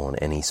or on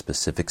any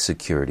specific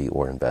security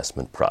or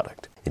investment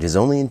product. It is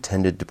only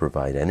intended to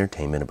provide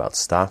entertainment about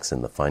stocks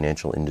in the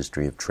financial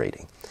industry of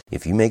trading.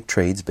 If you make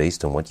trades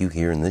based on what you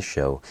hear in this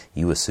show,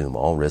 you assume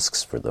all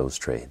risks for those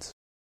trades.